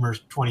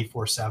customers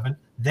 24/7.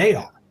 They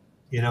are,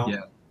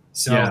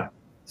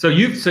 So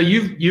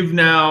you've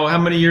now, how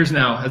many years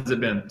now has it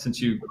been since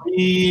you?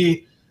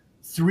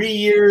 3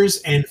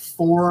 years and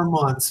 4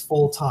 months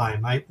full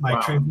time. My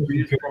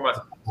transition period.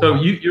 So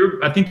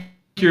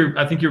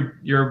I think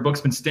your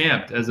book's been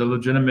stamped as a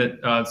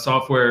legitimate SaaS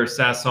software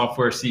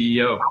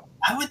CEO.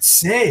 I would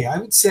say.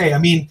 I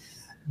mean,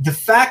 the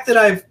fact that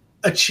I've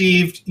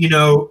achieved,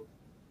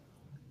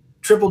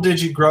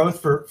 triple-digit growth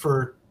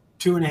for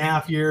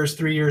 2.5 years,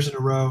 3 years in a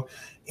row.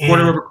 And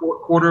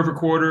quarter over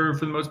quarter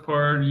for the most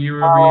part,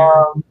 year over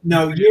year?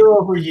 No, year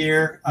over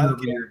year.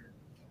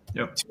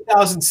 Yep.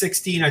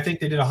 2016, I think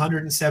they did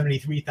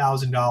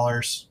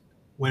 $173,000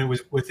 when it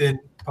was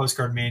within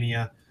Postcard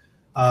Mania.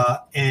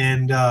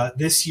 And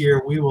this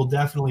year, we will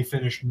definitely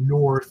finish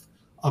north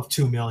of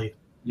 2 million.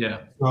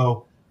 Yeah.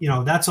 So,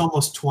 that's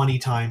almost 20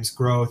 times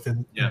growth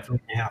in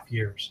 3.5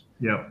 years.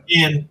 Yeah.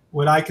 And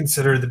what I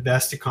consider the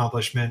best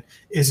accomplishment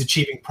is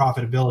achieving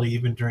profitability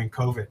even during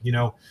COVID.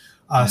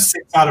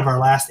 6 out of our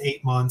last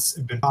 8 months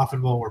have been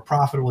profitable. We're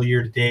profitable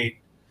year to date.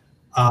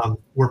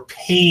 We're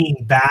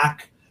paying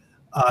back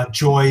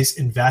Joy's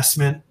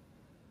investment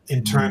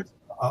in terms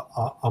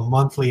of a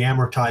monthly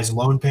amortized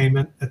loan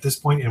payment at this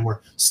point, and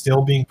we're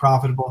still being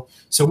profitable.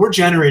 So we're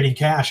generating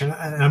cash. And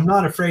I'm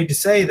not afraid to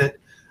say that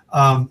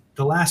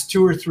the last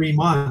 2 or 3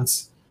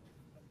 months,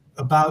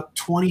 about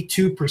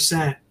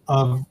 22%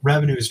 of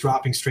revenue is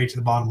dropping straight to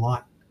the bottom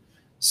line.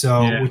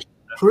 So which is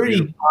pretty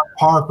on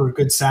par for a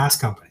good SaaS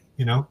company,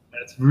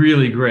 That's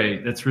really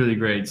great. That's really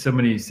great. So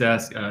many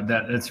SaaS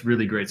that's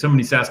really great. So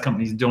many SaaS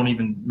companies don't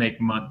even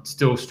make money,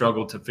 still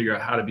struggle to figure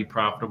out how to be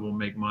profitable,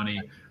 make money.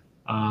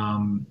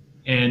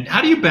 And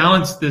how do you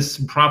balance this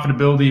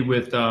profitability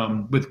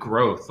with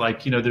growth?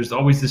 Like, there's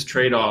always this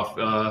trade-off.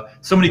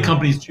 So many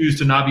companies choose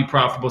to not be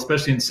profitable,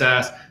 especially in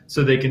SaaS,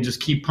 so they can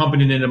just keep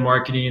pumping it into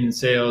marketing and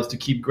sales to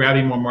keep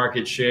grabbing more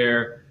market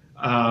share.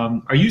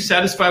 Are you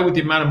satisfied with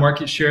the amount of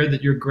market share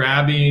that you're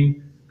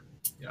grabbing?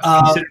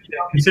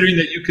 Considering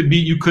that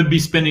you could be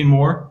spending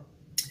more?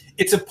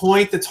 It's a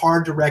point that's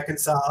hard to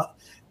reconcile.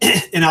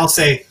 And I'll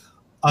say,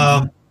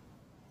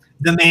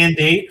 the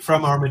mandate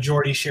from our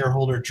majority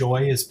shareholder,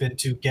 Joy, has been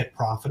to get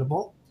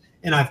profitable.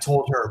 And I've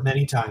told her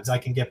many times, I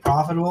can get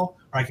profitable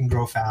or I can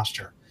grow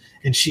faster.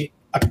 And she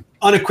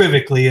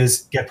unequivocally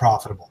is get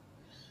profitable.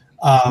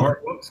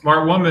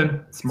 Smart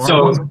woman.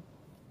 Woman.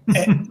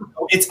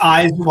 It's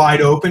eyes wide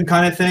open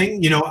kind of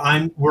thing.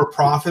 We're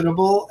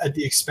profitable at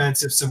the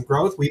expense of some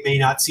growth. We may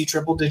not see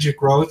triple-digit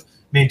growth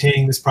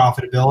maintaining this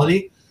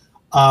profitability.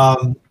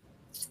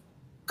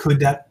 Could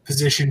that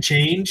position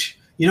change?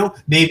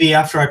 Maybe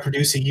after I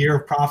produce a year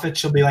of profit,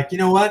 she'll be like, you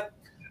know what?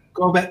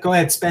 Go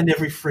ahead, spend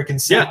every freaking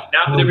cent. Yeah,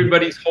 now that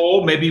everybody's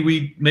whole, maybe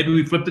we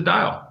flip the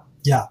dial.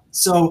 Yeah.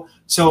 So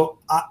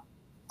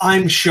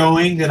I'm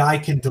showing that I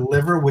can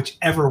deliver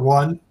whichever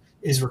one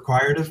is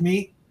required of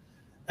me.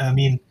 I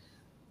mean,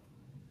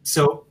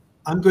 so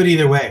I'm good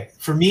either way.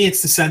 For me,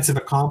 it's the sense of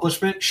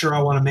accomplishment. Sure,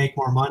 I want to make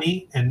more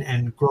money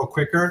and grow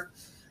quicker.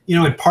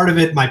 And part of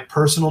it, my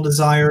personal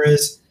desire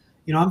is,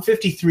 I'm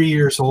 53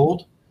 years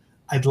old.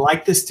 I'd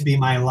like this to be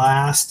my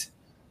last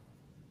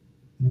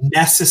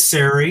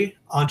necessary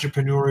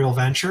entrepreneurial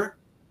venture.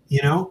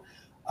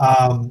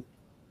 I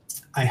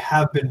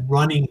have been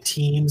running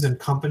teams and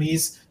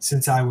companies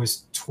since I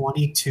was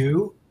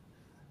 22.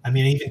 I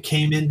mean, I even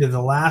came into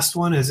the last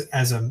one as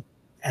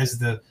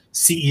the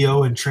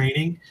CEO in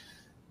training.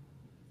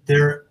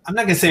 I'm not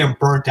going to say I'm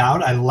burnt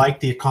out. I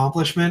like the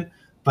accomplishment,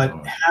 but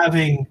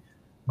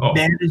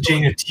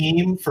managing a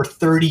team for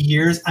 30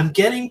 years, I'm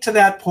getting to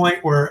that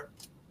point where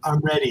I'm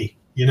ready.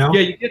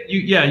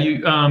 Yeah,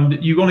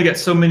 you only get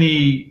so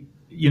many,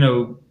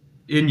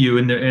 in you,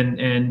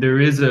 and there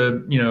is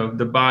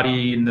the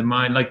body and the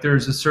mind. Like,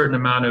 there's a certain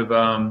amount of,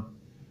 I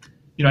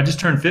just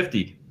turned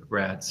 50,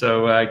 Brad,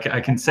 so I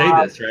can say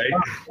this, right?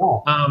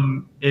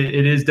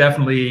 It is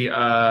definitely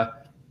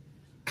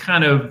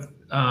kind of,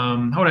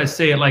 how would I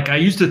say it? Like, I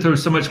used to throw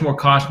so much more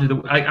caution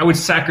to I would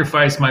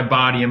sacrifice my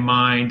body and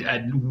mind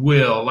at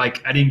will.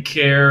 Like, I didn't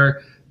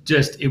care.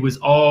 Just, it was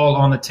all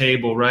on the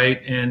table,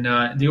 right? And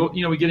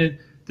we get in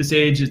this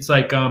age, it's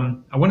like I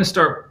want to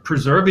start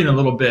preserving a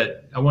little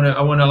bit. I want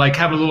to like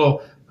have a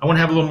little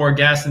more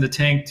gas in the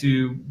tank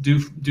to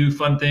do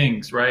fun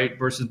things, right?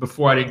 Versus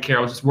before, I didn't care.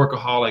 I was just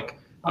workaholic,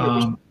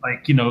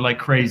 like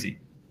crazy.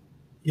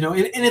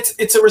 And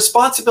it's a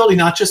responsibility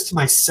not just to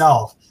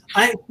myself.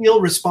 I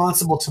feel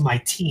responsible to my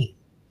team.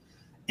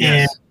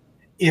 Yes.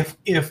 And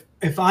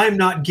if I'm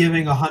not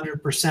giving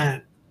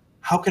 100%,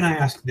 how can I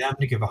ask them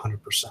to give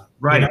 100%?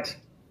 Right.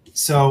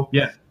 So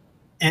yeah,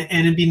 and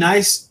it'd be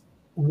nice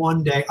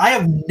one day. I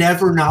have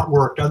never not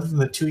worked other than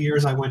the 2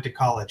 years I went to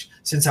college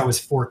since I was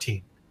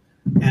 14.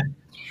 And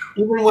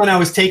even when I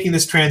was taking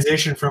this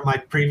transition from my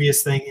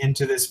previous thing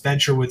into this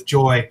venture with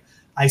Joy,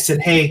 I said,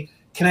 hey,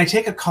 can I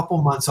take a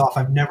couple months off?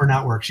 I've never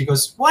not worked. She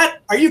goes, what?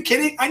 Are you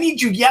kidding? I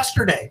need you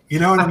yesterday.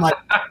 And I'm like,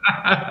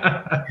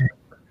 I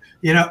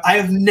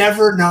have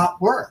never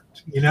not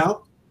worked,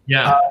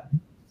 Yeah.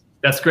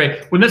 That's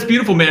great. Well, that's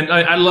beautiful, man.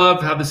 I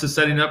love how this is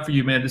setting up for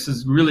you, man. This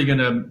is really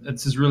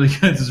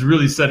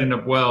setting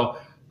up well.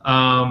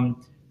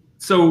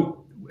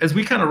 So as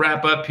we kind of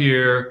wrap up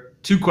here,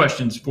 2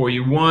 questions for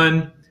you.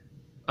 One,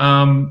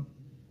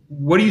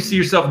 what do you see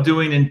yourself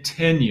doing in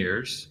 10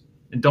 years?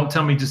 And don't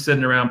tell me just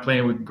sitting around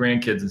playing with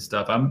grandkids and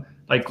stuff. I'm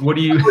like, what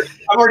do you?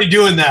 I'm already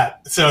doing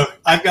that. So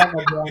I've got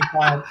my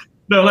grandchild.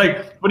 No,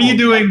 like, what are you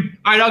doing?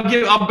 All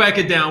right, I'll back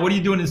it down. What are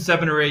you doing in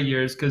 7 or 8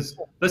 years? Because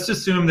let's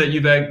assume that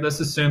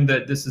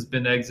this has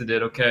been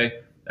exited,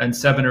 okay? And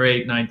 7 or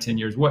 8, 9, 10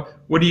 years. What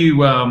do you,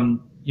 what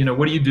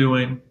are you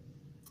doing?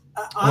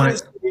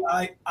 Honestly,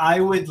 I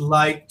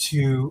like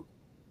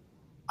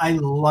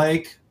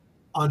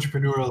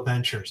entrepreneurial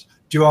ventures.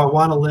 Do I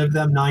want to live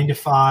them 9 to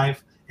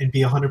 5 and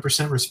be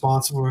 100%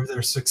 responsible for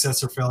their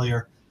success or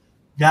failure?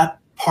 That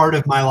part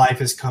of my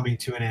life is coming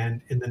to an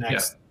end in the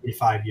next 3 to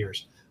 5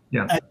 years.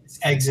 Yeah. At this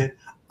exit,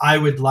 I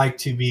would like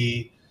to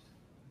be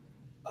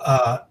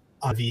a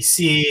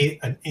VC,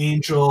 an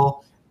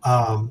angel,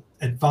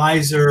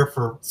 advisor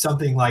for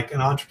something like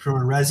an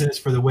entrepreneur in residence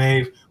for the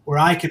Wave, where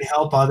I can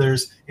help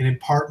others and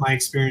impart my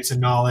experience and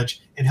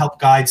knowledge and help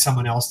guide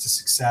someone else to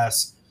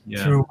success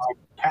through my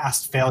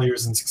past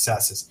failures and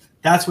successes.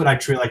 That's what I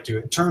truly like to do.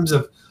 In terms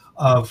of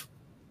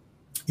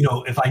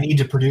if I need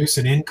to produce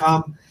an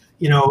income,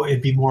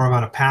 it'd be more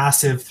on a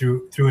passive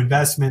through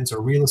investments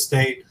or real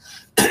estate,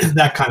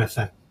 that kind of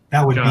thing.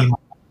 That would be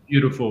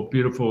beautiful.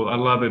 I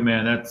love it,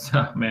 man. That's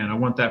man, I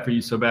want that for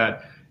you so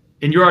bad.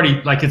 And you're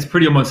already, like, it's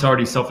pretty almost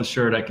already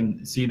self-assured. I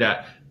can see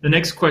that. The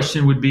next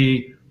question would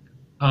be,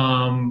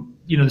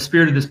 the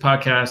spirit of this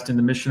podcast and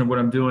the mission of what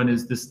I'm doing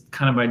is this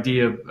kind of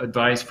idea of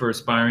advice for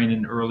aspiring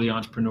and early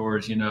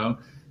entrepreneurs.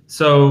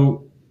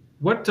 So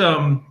what's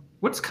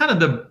kind of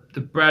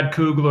the Brad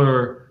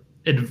Coogler,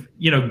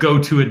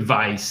 go-to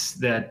advice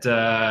that,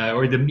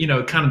 or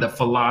the, kind of the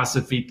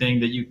philosophy thing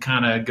that you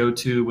kind of go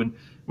to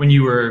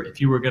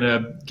if you were going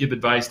to give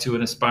advice to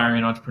an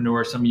aspiring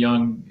entrepreneur, some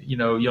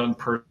young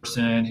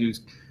person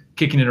who's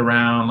kicking it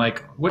around,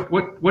 like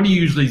what do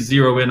you usually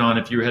zero in on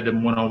if you had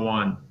them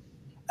one-on-one?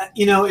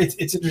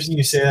 It's interesting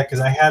you say that, because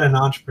I had an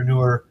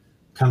entrepreneur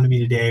come to me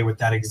today with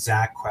that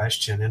exact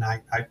question, and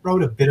I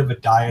wrote a bit of a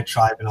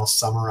diatribe, and I'll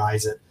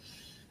summarize it.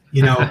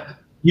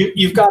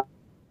 You've got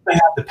to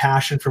have the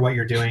passion for what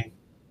you're doing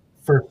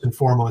first and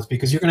foremost,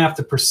 because you're going to have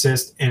to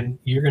persist, and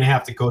you're going to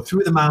have to go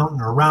through the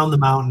mountain or around the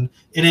mountain.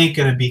 It ain't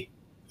going to be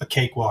a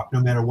cakewalk, no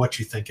matter what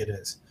you think it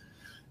is.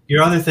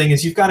 Your other thing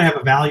is you've got to have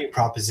a value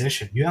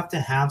proposition. You have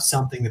to have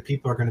something that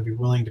people are going to be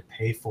willing to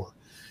pay for.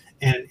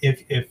 And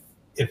if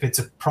it's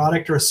a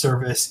product or a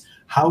service,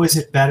 how is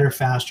it better,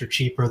 faster,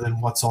 cheaper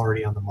than what's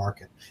already on the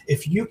market?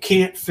 If you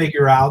can't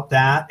figure out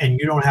that and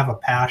you don't have a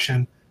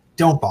passion,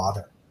 don't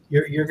bother.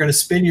 You're going to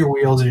spin your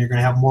wheels, and you're going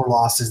to have more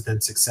losses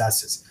than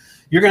successes.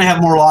 You're going to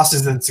have more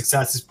losses than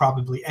successes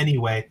probably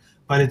anyway,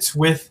 but it's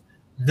with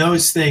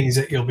those things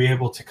that you'll be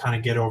able to kind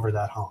of get over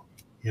that hump,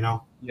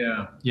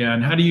 Yeah.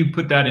 And how do you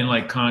put that in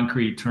like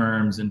concrete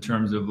terms, in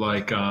terms of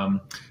like,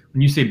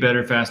 when you say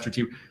better, faster,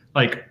 cheaper,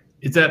 like,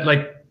 is that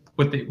like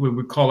what we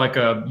would call like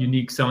a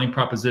unique selling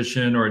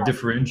proposition or a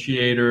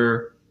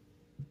differentiator?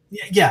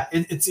 Yeah,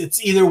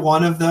 it's either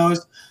one of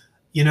those.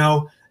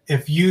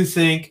 If you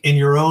think in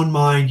your own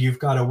mind you've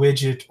got a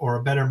widget or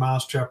a better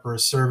mousetrap or a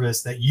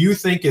service that you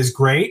think is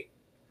great,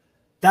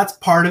 that's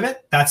part of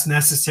it. That's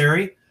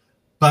necessary.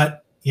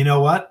 But you know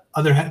what?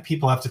 Other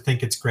people have to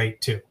think it's great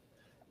too.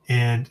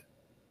 And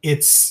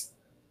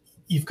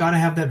you've got to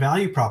have that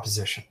value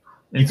proposition.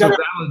 And so it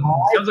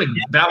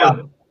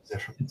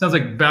sounds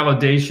like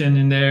validation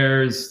in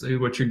there is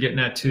what you're getting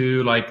at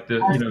too. Like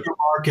your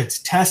markets,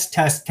 test.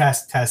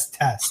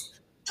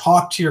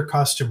 Talk to your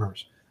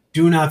customers.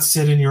 Do not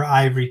sit in your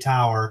ivory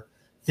tower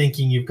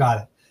thinking you've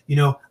got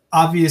it.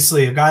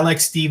 Obviously a guy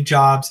like Steve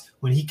Jobs,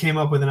 when he came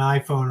up with an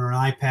iPhone or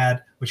an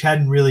iPad, which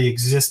hadn't really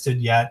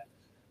existed yet,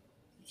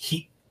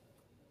 he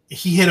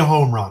hit a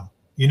home run.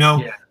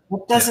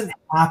 That doesn't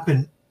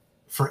happen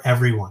for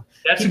everyone.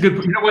 That's a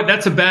good,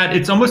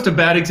 it's almost a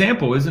bad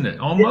example, isn't it?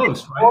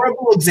 Almost. It's a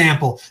horrible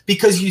example,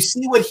 because you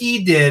see what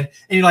he did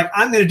and you're like,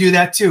 I'm going to do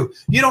that too.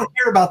 You don't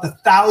hear about the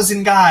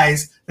 1,000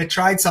 guys that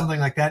tried something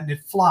like that and it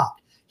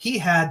flopped. He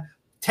had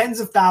tens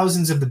of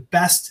thousands of the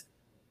best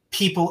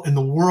people in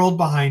the world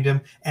behind him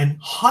and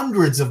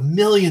hundreds of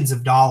millions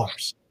of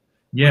dollars.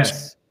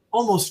 Yes.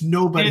 Almost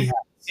nobody has.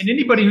 And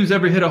anybody who's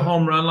ever hit a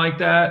home run like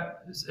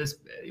that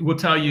will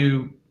tell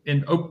you,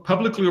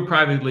 publicly or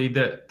privately,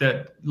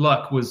 that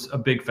luck was a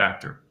big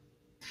factor.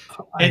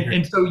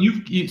 And so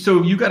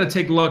you got to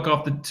take luck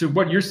off to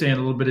what you're saying a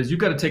little bit is you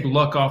got to take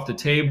luck off the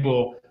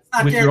table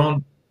with your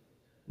own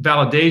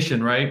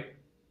validation, right?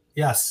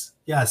 Yes.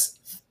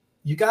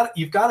 You've got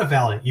to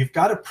validate. You've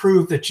got to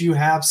prove that you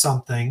have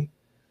something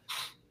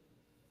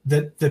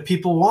that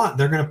people want.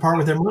 They're going to part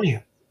with their money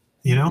on.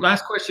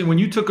 Last question: when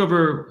you took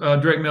over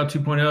Direct Mail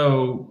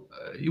 2.0,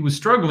 it was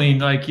struggling.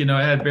 Like it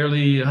had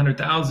barely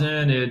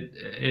 100,000.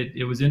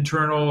 It was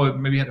internal. It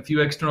maybe had a few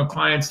external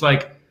clients.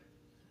 Like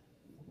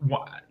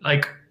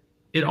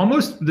it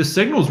almost, the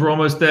signals were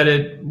almost that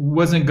it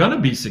wasn't going to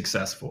be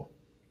successful.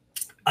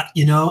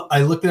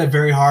 I looked at it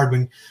very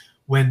hard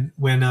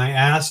when I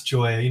asked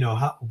Joy,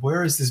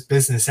 where is this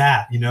business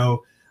at?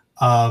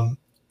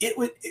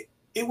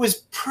 It was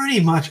pretty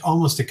much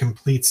almost a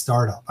complete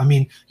startup. I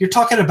mean, you're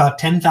talking about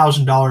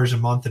 $10,000 a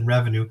month in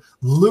revenue,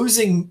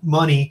 losing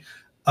money,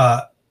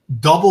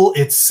 double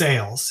its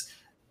sales.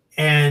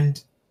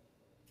 And,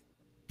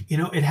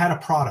 it had a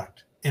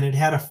product and it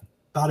had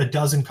about a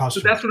dozen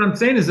customers. So that's what I'm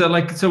saying is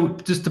that so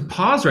just to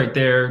pause right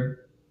there,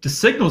 the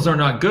signals are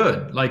not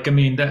good.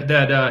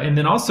 And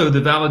then also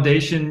the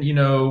validation,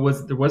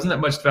 there wasn't that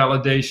much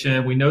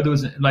validation. We know there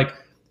was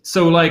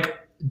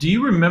do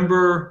you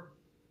remember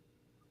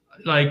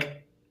when,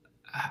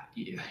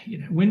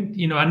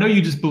 I know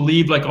you just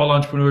believe like all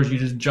entrepreneurs, you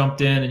just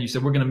jumped in and you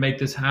said, we're going to make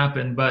this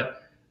happen.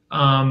 But,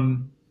 why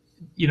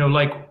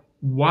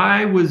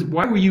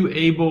were you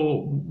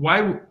able,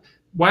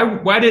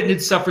 why didn't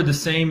it suffer the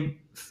same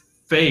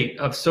fate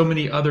of so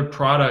many other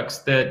products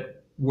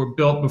that were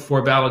built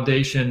before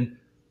validation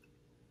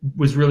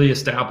was really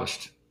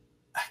established?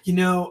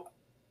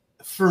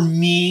 For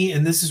me,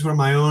 and this is where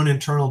my own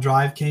internal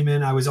drive came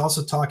in, I was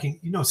also talking,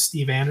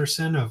 Steve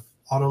Anderson of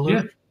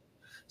Autoloop.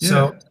 Yeah.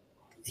 So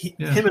him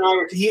and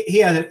I, he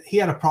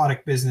had a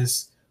product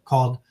business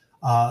called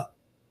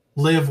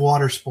Live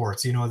Water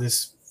Sports,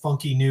 this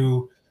funky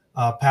new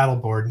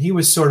paddleboard. And he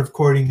was sort of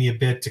courting me a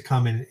bit to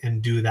come in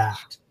and do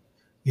that,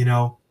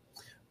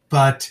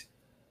 but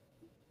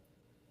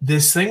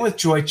this thing with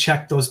Joy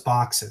checked those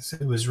boxes.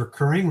 It was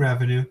recurring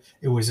revenue.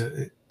 It was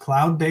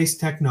cloud-based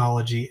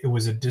technology. It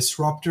was a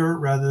disruptor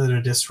rather than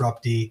a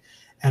disruptee.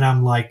 And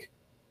I'm like,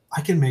 I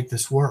can make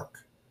this work.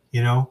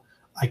 You know,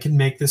 I can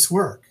make this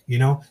work. You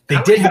know,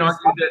 they did have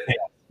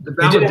the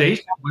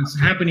validation was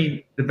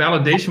happening. The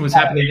validation was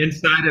happening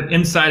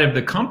inside of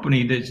the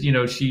company that, you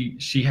know,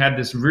 she had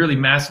this really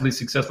massively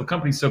successful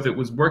company. So if it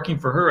was working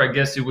for her, I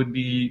guess it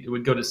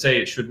would go to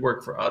say it should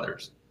work for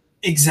others.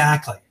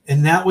 Exactly.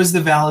 And that was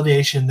the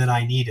validation that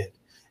I needed.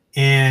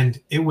 And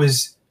it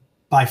was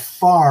by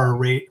far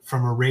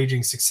from a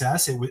raging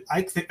success.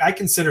 I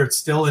consider it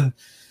still in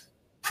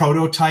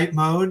prototype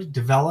mode,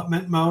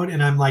 development mode.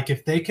 And I'm like,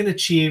 if they can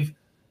achieve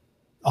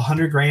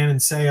 $100,000 in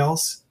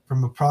sales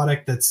from a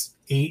product that's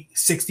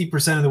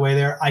 60% of the way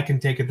there, I can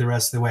take it the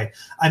rest of the way.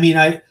 I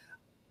mean,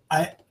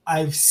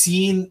 I've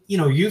seen, you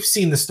know, you've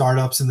seen the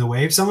startups in the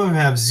wave. Some of them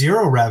have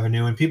zero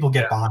revenue and people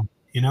get behind,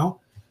 you know?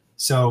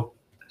 So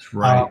that's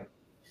right.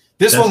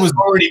 This one was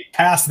already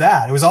past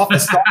that. It was off the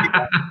starting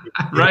line.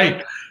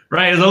 Right.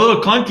 Right. It's a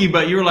little clunky,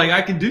 but you were like,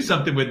 I can do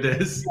something with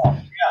this.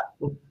 Yeah.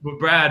 Well,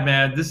 Brad,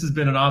 man, this has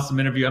been an awesome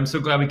interview. I'm so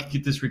glad we could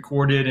get this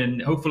recorded,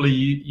 and hopefully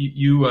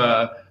you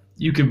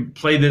can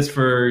play this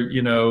for,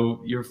 you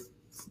know, your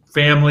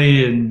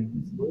family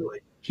and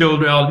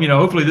children. You know,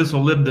 hopefully this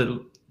will live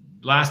the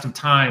last of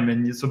time,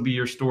 and this will be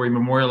your story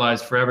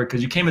memorialized forever.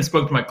 Because you came and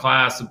spoke to my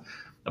class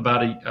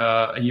about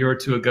a year or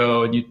two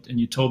ago, and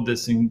you told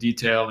this in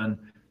detail, and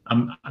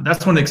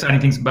that's one of the exciting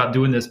things about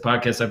doing this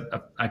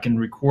podcast. I can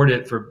record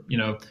it for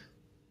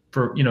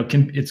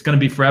it's going to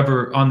be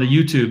forever on the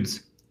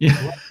YouTubes.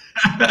 Yeah.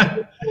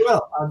 I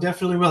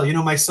definitely will. You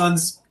know, my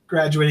son's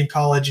graduating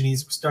college and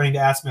he's starting to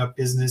ask me about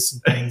business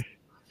and things.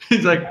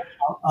 He's like,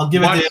 I'll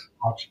give it to him.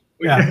 Watch.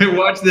 Yeah.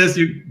 Watch this.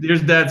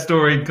 Here's Dad's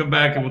story. Come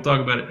back and we'll talk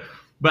about it.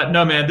 But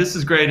no, man, this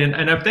is great.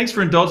 And thanks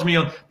for indulging me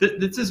on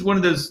this. Is one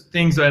of those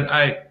things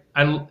that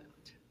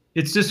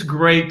it's just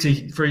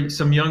great for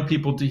some young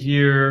people to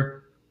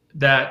hear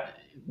that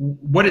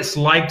what it's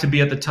like to be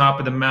at the top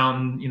of the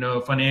mountain, you know,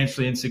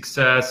 financially and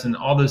success and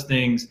all those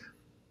things.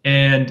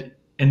 And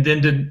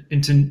then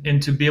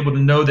to be able to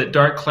know that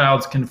dark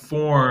clouds can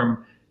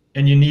form,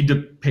 and you need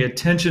to pay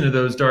attention to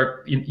those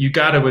dark. You've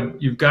got to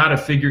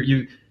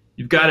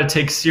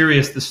take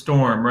serious the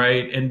storm,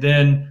 right? And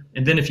then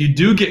if you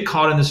do get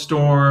caught in the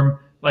storm,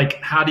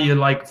 like how do you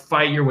like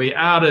fight your way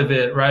out of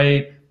it,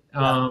 right?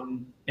 Yeah.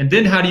 And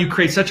then how do you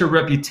create such a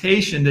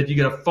reputation that you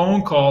get a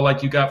phone call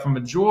like you got from a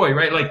Joy,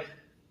 right? Like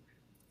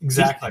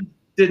exactly.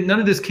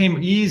 None of this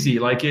came easy.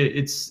 Like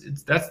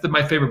that's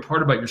my favorite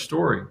part about your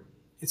story.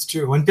 It's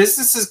true. When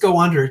businesses go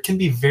under, it can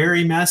be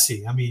very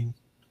messy. I mean,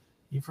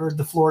 you've heard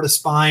the Florida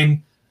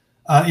Spine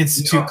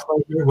Institute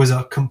closure was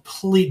a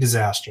complete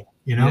disaster,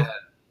 you know?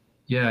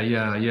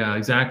 Yeah,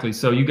 exactly.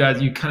 So you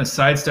kind of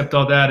sidestepped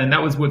all that. And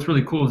that was what's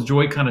really cool is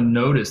Joy kind of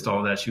noticed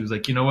all that. She was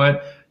like, you know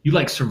what? You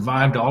like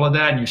survived all of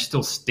that and you're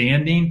still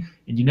standing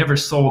and you never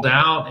sold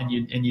out and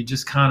you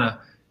just kind of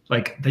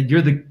like that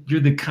you're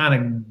the kind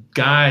of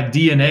guy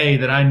DNA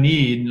that I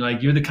need.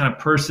 Like you're the kind of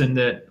person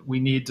that we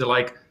need to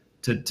like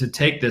to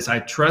take this. I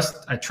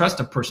trust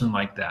a person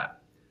like that.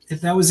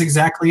 That was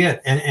exactly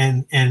it.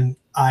 And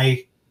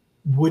I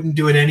wouldn't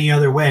do it any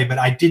other way, but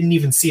I didn't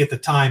even see at the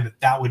time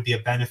that would be a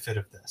benefit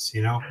of this,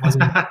 you know?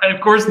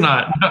 Of course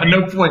not. At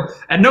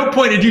no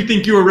point did you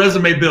think you were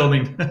resume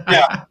building.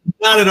 Yeah,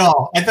 not at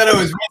all. I thought I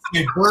was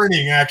resume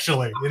burning,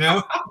 actually, you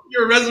know?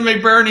 You're resume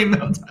burning.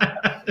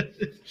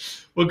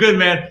 Well, good,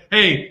 man.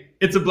 Hey,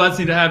 it's a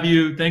blessing to have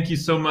you. Thank you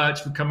so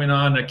much for coming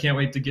on. I can't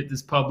wait to get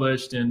this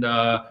published, and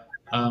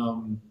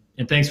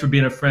thanks for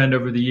being a friend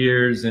over the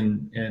years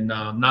and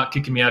not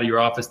kicking me out of your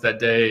office that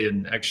day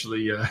and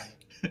actually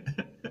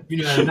you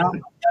know,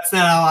 that's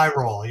not how I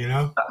roll, you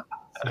know?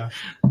 So.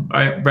 All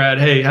right, Brad.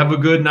 Hey, have a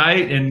good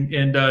night and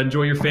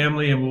enjoy your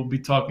family, and we'll be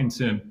talking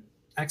soon.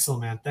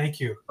 Excellent, man.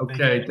 Thank you.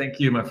 Okay. Thank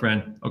you, my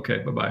friend. Okay.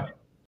 Bye-bye.